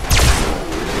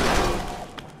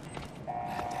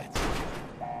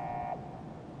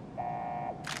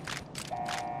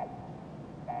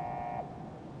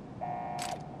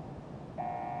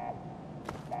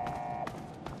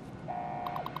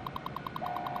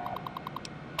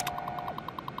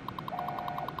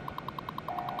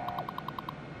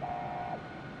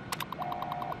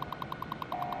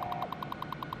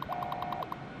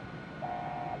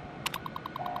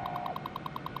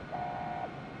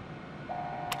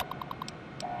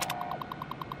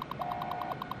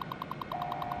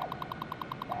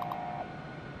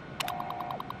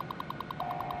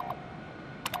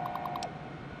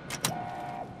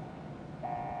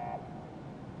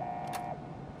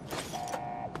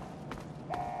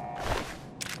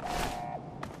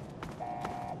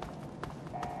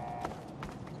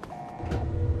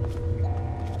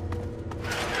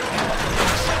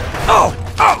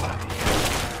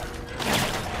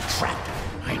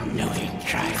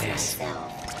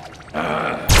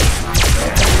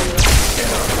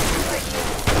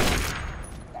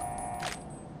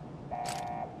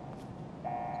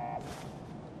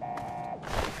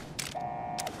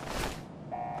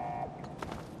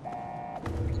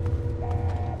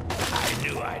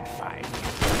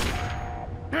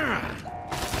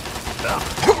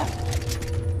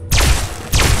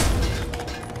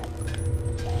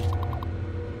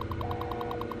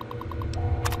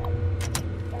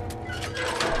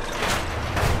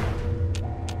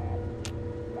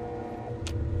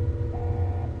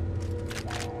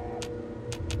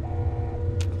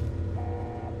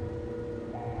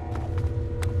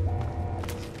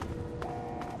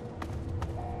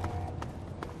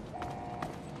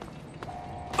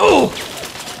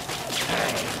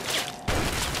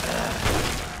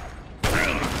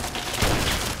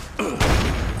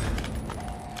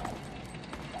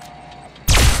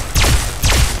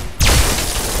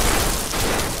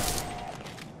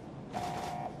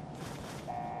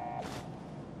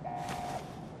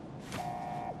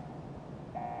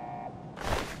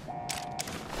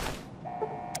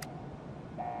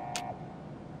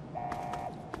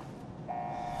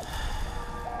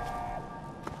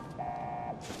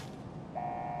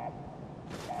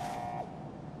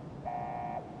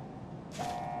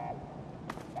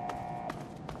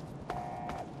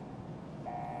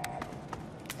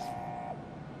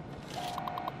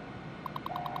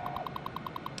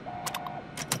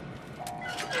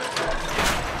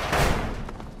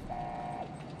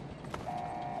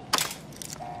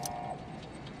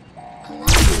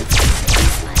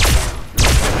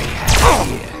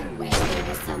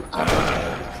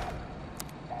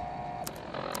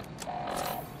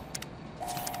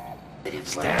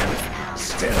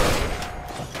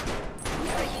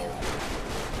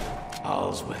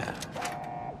 All's well.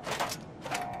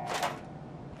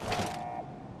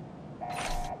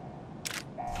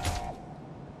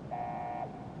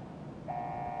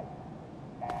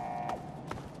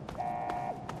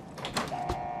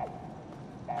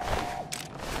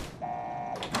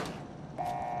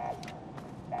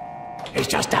 He's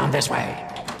just down this way.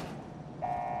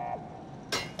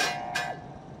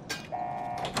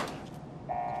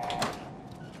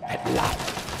 At last,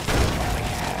 we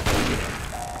have you.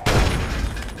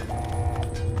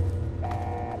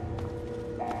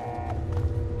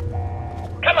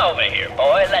 Come over here,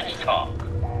 boy. Let's talk.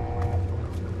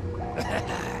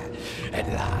 At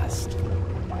last.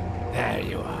 There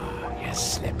you are, you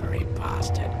slippery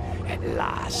bastard. At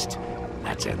last.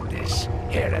 Let's end this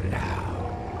here and now.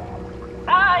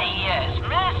 Ah, yes,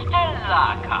 Mr.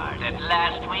 Lockhart. At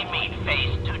last we meet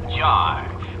face to jar.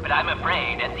 But I'm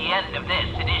afraid at the end of this,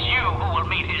 it is you who will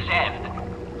meet his end.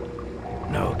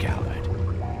 No, Calvert.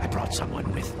 I brought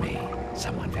someone with me.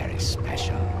 Someone very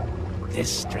special.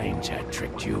 This stranger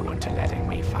tricked you into letting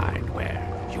me find where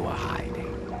you were hiding.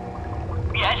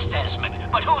 Yes,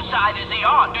 Desmond, but whose side is he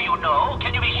on? Do you know?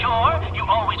 Can you be sure? You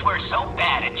always were so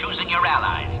bad at choosing your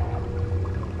allies.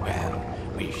 Well,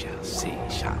 we shall see,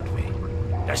 shan't we?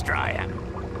 Destroy him.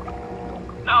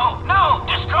 No, no!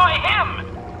 Destroy him!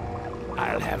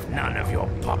 I'll have none of your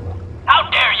pop. How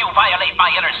dare you violate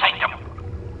my inner sanctum?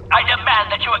 I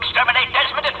demand that you exterminate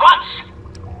Desmond at once!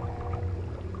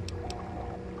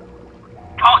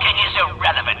 Talking is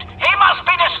irrelevant. He must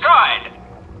be destroyed!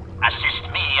 Assist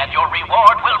me and your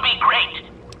reward will be great.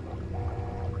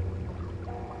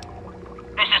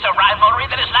 This is a rivalry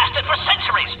that has lasted for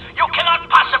centuries. You cannot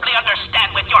possibly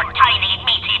understand with your tiny,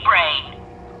 meaty brain.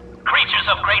 Creatures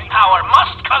of great power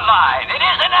must collide. It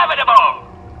is inevitable.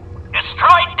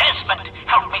 Destroy Desmond.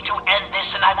 Help me to end this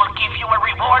and I will give you a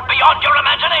reward beyond your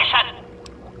imagination.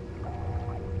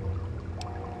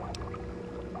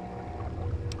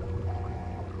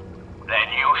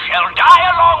 Then you shall die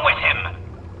along with him.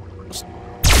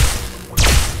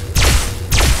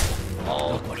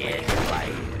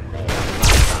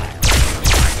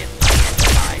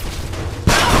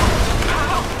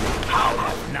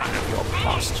 None of your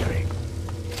posturing.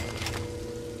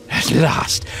 At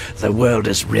last, the world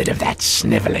is rid of that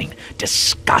sniveling,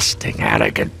 disgusting,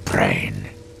 arrogant brain.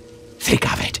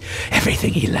 Think of it.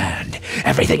 Everything he learned,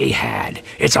 everything he had,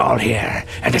 it's all here,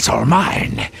 and it's all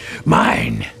mine.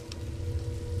 Mine.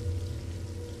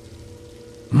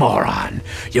 Moron,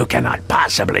 you cannot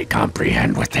possibly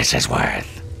comprehend what this is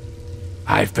worth.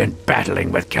 I've been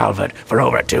battling with Calvert for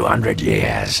over 200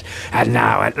 years, and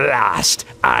now at last,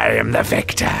 I am the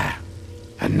victor.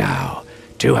 And now,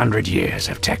 200 years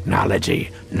of technology,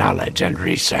 knowledge, and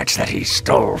research that he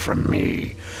stole from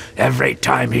me. Every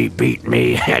time he beat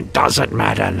me, it doesn't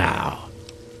matter now.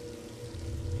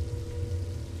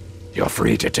 You're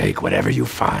free to take whatever you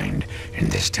find in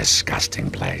this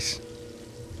disgusting place.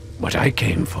 What I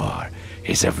came for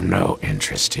is of no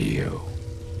interest to you.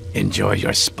 Enjoy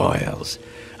your spoils.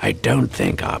 I don't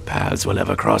think our paths will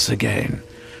ever cross again,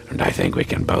 and I think we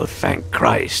can both thank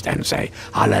Christ and say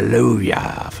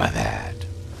hallelujah for that.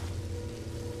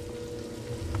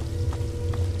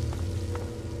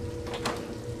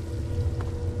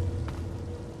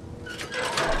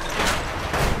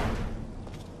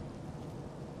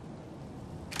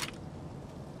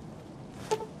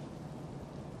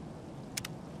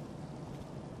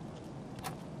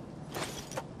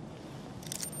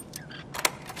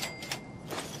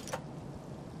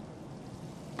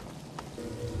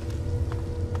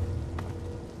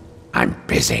 I'm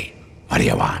busy. What do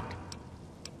you want?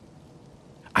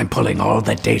 I'm pulling all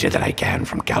the data that I can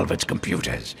from Calvert's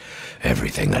computers.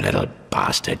 Everything the little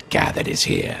bastard gathered is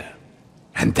here.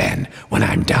 And then, when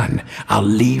I'm done, I'll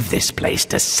leave this place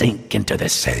to sink into the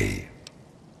sea.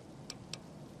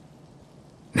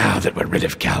 Now that we're rid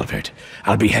of Calvert,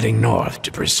 I'll be heading north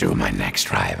to pursue my next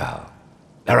rival.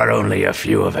 There are only a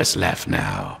few of us left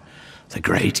now. The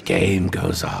great game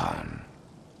goes on.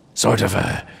 Sort of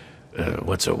a...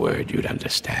 what's a word you'd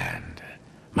understand?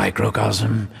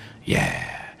 Microcosm?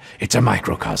 Yeah, it's a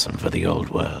microcosm for the old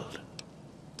world.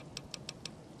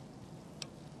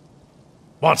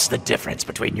 What's the difference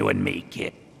between you and me,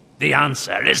 kid? The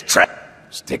answer is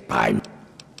stick by me.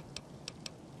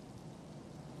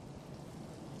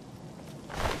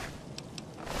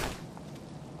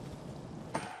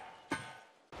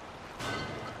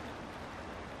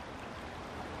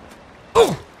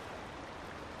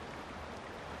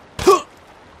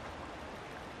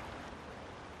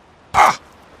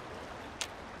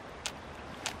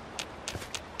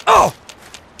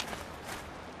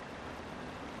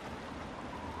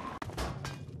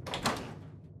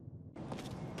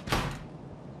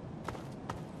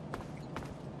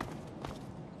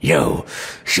 You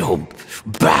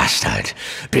bastard!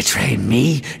 Betray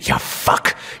me, you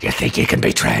fuck! You think you can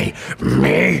betray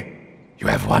me? You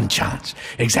have one chance,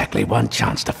 exactly one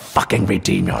chance to fucking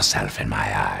redeem yourself in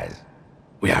my eyes.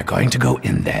 We are going to go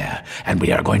in there, and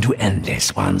we are going to end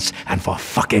this once and for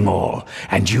fucking all,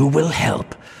 and you will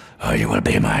help, or you will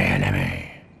be my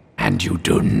enemy. And you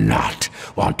do not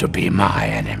want to be my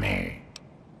enemy.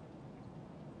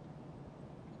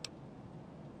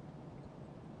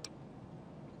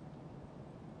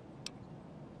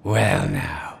 Well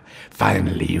now,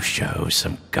 finally you show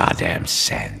some goddamn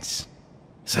sense.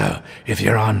 So, if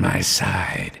you're on my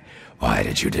side, why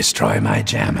did you destroy my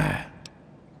jammer?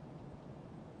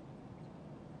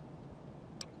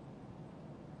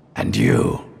 And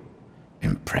you?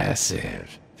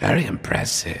 Impressive. Very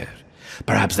impressive.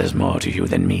 Perhaps there's more to you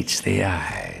than meets the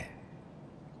eye.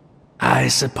 I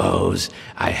suppose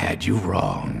I had you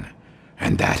wrong,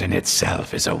 and that in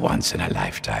itself is a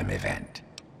once-in-a-lifetime event.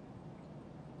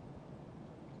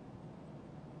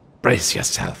 Brace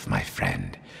yourself, my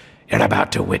friend. You're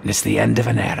about to witness the end of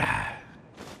an era.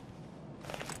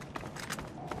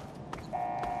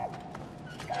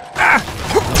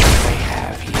 What do we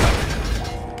have here?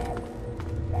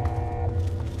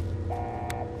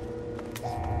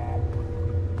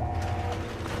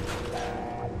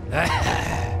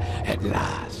 At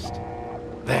last.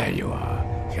 There you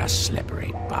are, you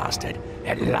slippery bastard.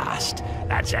 At last.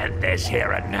 Let's end this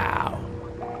here and now.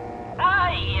 Ah,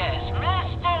 yes,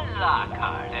 Mr.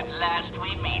 Lockhart. At last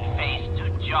we meet face to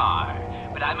jar.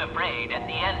 But I'm afraid at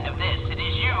the end of this, it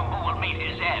is you who will meet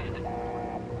his end.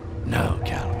 No,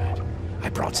 Calvert. I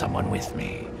brought someone with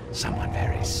me. Someone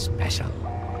very special.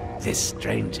 This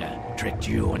stranger tricked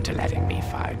you into letting me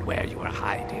find where you were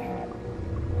hiding.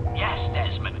 Yes,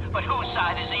 Desmond, but whose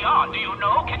side is he on? Do you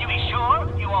know? Can you be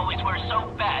sure? You always were so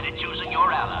bad at choosing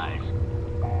your allies.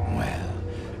 Well,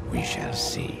 we shall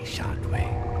see, shan't we?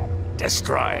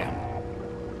 Destroy him.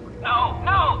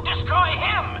 No, destroy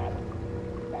him!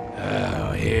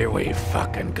 Oh, here we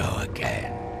fucking go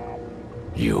again.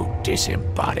 You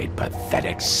disembodied,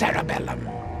 pathetic cerebellum.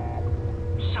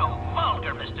 So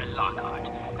vulgar, Mr. Lockhart.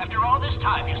 After all this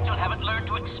time, you still haven't learned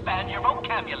to expand your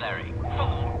vocabulary.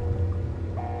 Fool.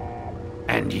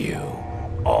 And you,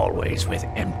 always with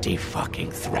empty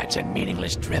fucking threats and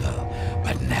meaningless drivel,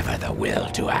 but never the will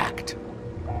to act.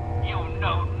 You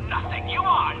know nothing. You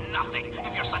are nothing.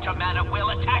 If you're such a man of will,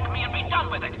 attack me and be done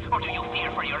with it. Or do you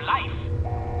fear for your life?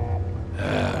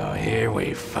 Oh, here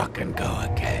we fucking go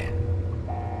again.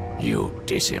 You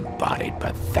disembodied,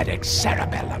 pathetic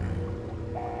cerebellum.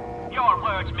 Your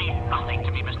words mean nothing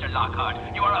to me, Mr. Lockhart.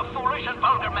 You are a foolish and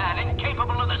vulgar man,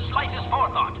 incapable of the slightest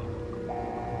forethought.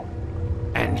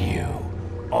 And you,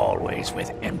 always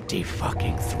with empty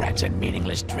fucking threats and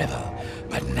meaningless drivel,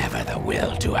 but never the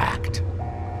will to act.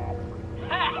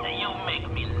 You make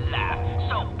me laugh.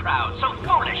 So proud, so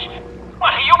foolish.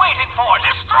 What are you waiting for?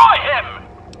 Destroy him!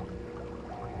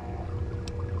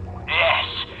 Yes,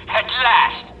 at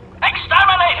last.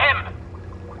 Exterminate him!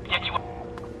 Yet you...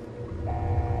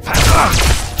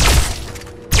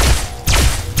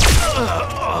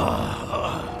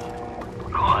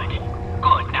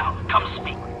 Good. Now, come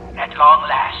speak. At long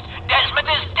last, Desmond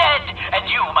is dead, and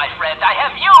you, my friend, I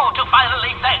have you to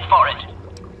finally thank for it.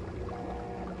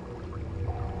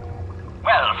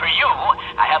 Well, for you,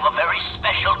 I have a very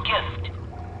special gift.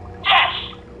 Yes!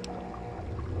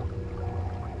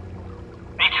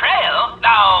 Betrayal?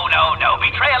 No.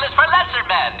 Betrayal is for lesser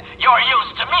men. Your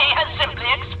use to me has simply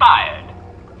expired.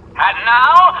 And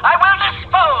now, I will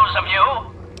dispose of you.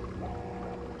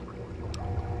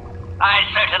 I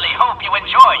certainly hope you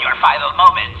enjoy your final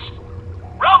moments.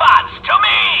 Robots, to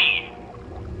me!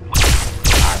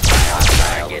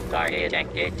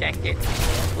 Target detected.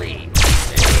 Please,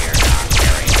 we're not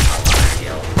carrying a large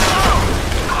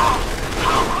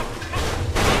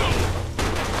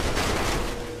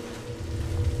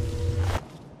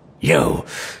You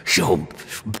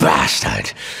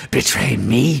bastard! Betray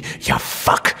me, you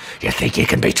fuck! You think you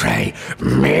can betray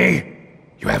me?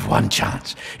 You have one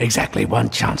chance, exactly one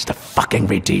chance to fucking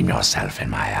redeem yourself in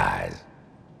my eyes.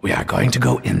 We are going to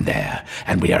go in there,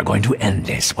 and we are going to end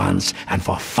this once and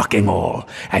for fucking all,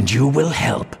 and you will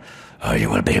help, or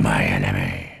you will be my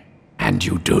enemy. And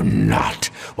you do not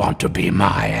want to be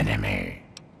my enemy.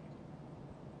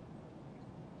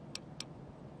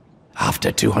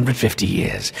 After 250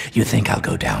 years, you think I'll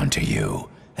go down to you?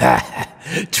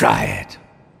 Try it.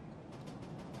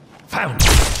 Found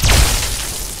it.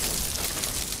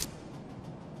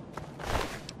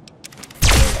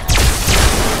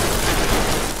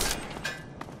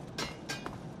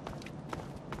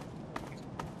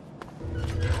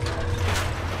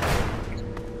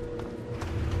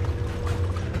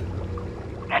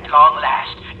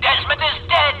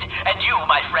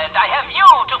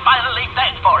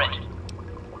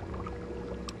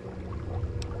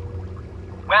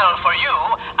 Well, for you,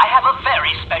 I have a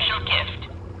very special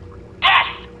gift.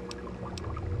 Death!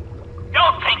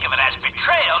 Don't think of it as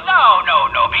betrayal. No.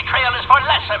 Betrayal is for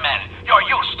lesser men. Your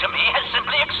use to me has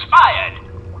simply expired.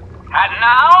 And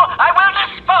now, I will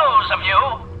dispose of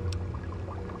you.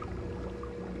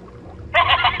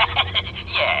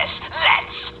 Yes,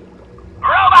 let's.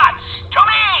 Robots, to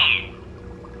me!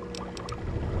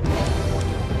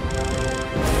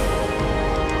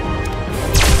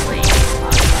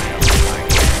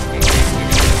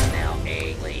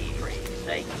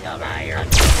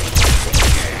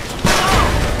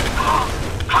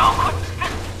 How could this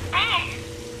be?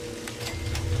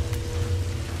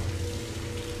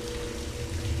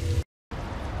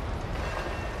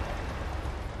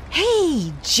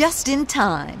 Hey, just in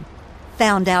time.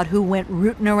 Found out who went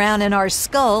rooting around in our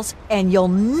skulls, and you'll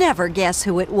never guess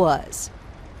who it was.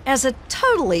 As a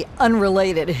totally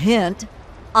unrelated hint,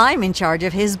 I'm in charge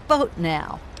of his boat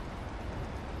now.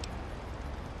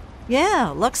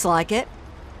 Yeah, looks like it.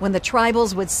 When the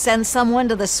tribals would send someone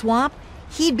to the swamp,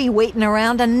 he'd be waiting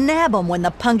around to nab 'em when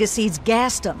the Pungaseeds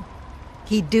gassed 'em.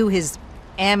 He'd do his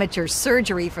amateur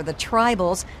surgery for the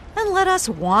tribals and let us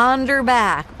wander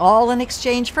back, all in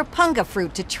exchange for punga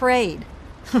fruit to trade.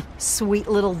 Sweet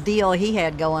little deal he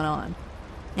had going on.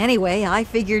 Anyway, I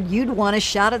figured you'd want a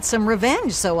shot at some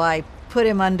revenge, so I put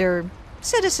him under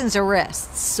citizen's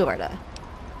arrest, sorta.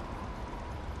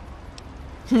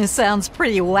 Sounds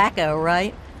pretty wacko,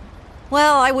 right?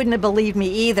 Well, I wouldn't have believed me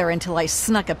either until I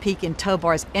snuck a peek in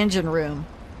Tobar's engine room.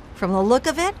 From the look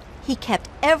of it, he kept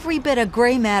every bit of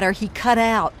gray matter he cut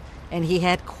out, and he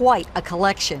had quite a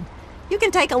collection. You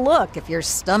can take a look if your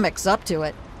stomach's up to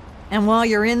it. And while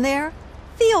you're in there,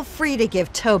 feel free to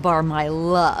give Tobar my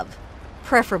love,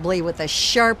 preferably with the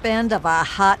sharp end of a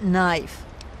hot knife.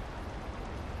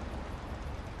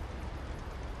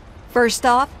 First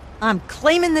off, I'm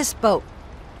claiming this boat.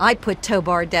 I put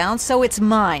Tobar down, so it's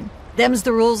mine. Them's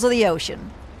the rules of the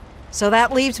ocean. So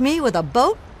that leaves me with a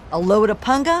boat, a load of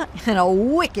punga, and a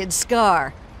wicked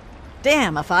scar.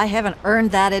 Damn if I haven't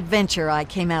earned that adventure I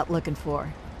came out looking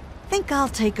for. Think I'll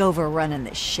take over running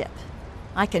this ship.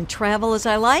 I can travel as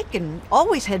I like and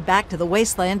always head back to the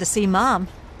wasteland to see Mom.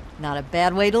 Not a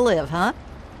bad way to live, huh?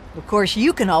 Of course,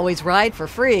 you can always ride for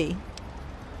free.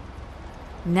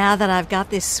 Now that I've got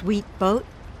this sweet boat,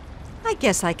 I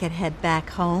guess I could head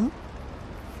back home.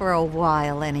 For a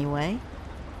while, anyway.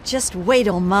 Just wait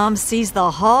till Mom sees the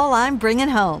haul I'm bringing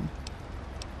home.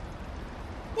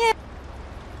 Yeah.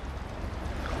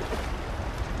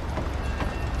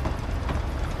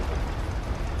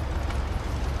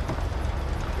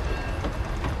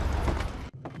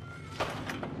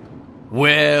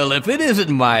 Well, if it isn't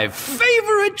my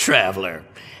favorite traveler.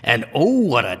 And oh,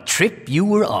 what a trip you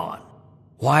were on.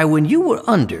 Why, when you were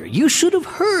under, you should have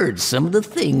heard some of the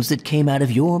things that came out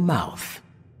of your mouth.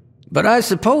 But I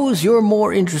suppose you're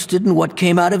more interested in what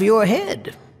came out of your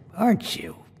head, aren't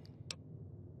you?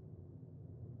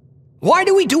 Why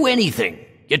do we do anything?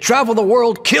 You travel the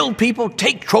world, kill people,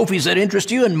 take trophies that interest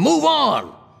you, and move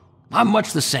on. I'm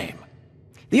much the same.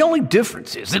 The only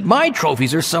difference is that my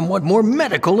trophies are somewhat more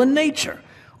medical in nature.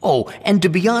 Oh, and to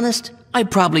be honest, I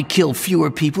probably kill fewer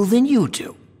people than you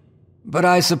do. But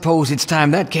I suppose it's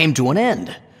time that came to an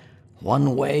end,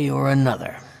 one way or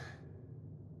another.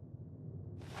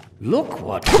 Look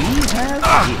what we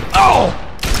have here.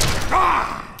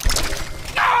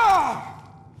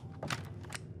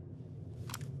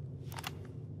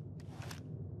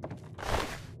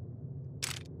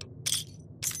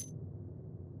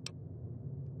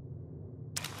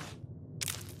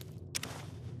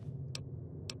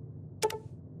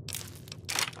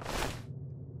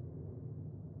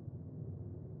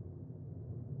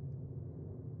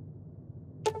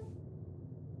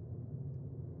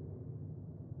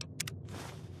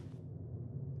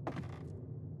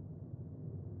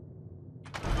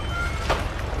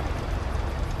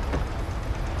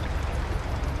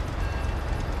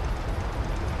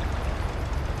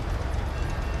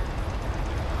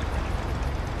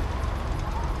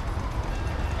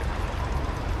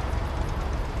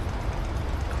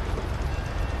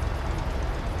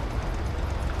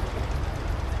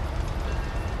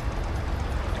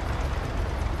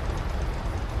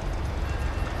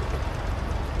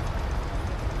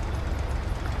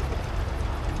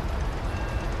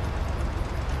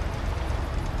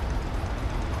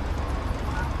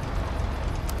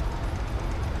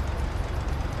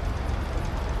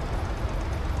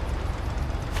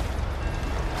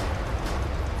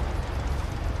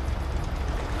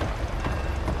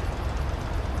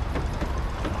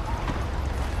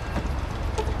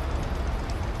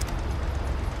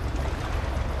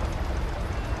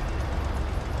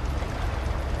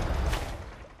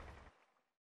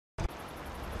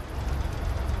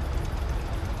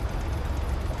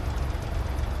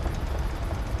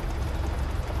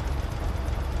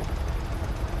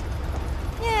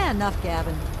 enough,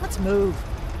 Gavin. Let's move.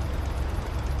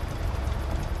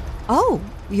 Oh,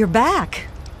 you're back.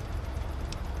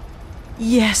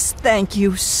 Yes, thank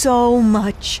you so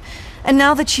much. And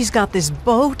now that she's got this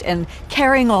boat and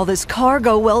carrying all this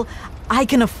cargo, well, I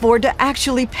can afford to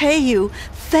actually pay you.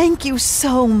 Thank you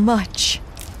so much.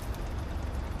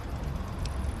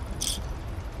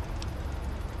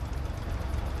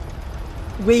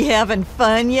 We having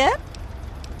fun yet?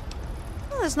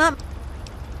 Well, there's not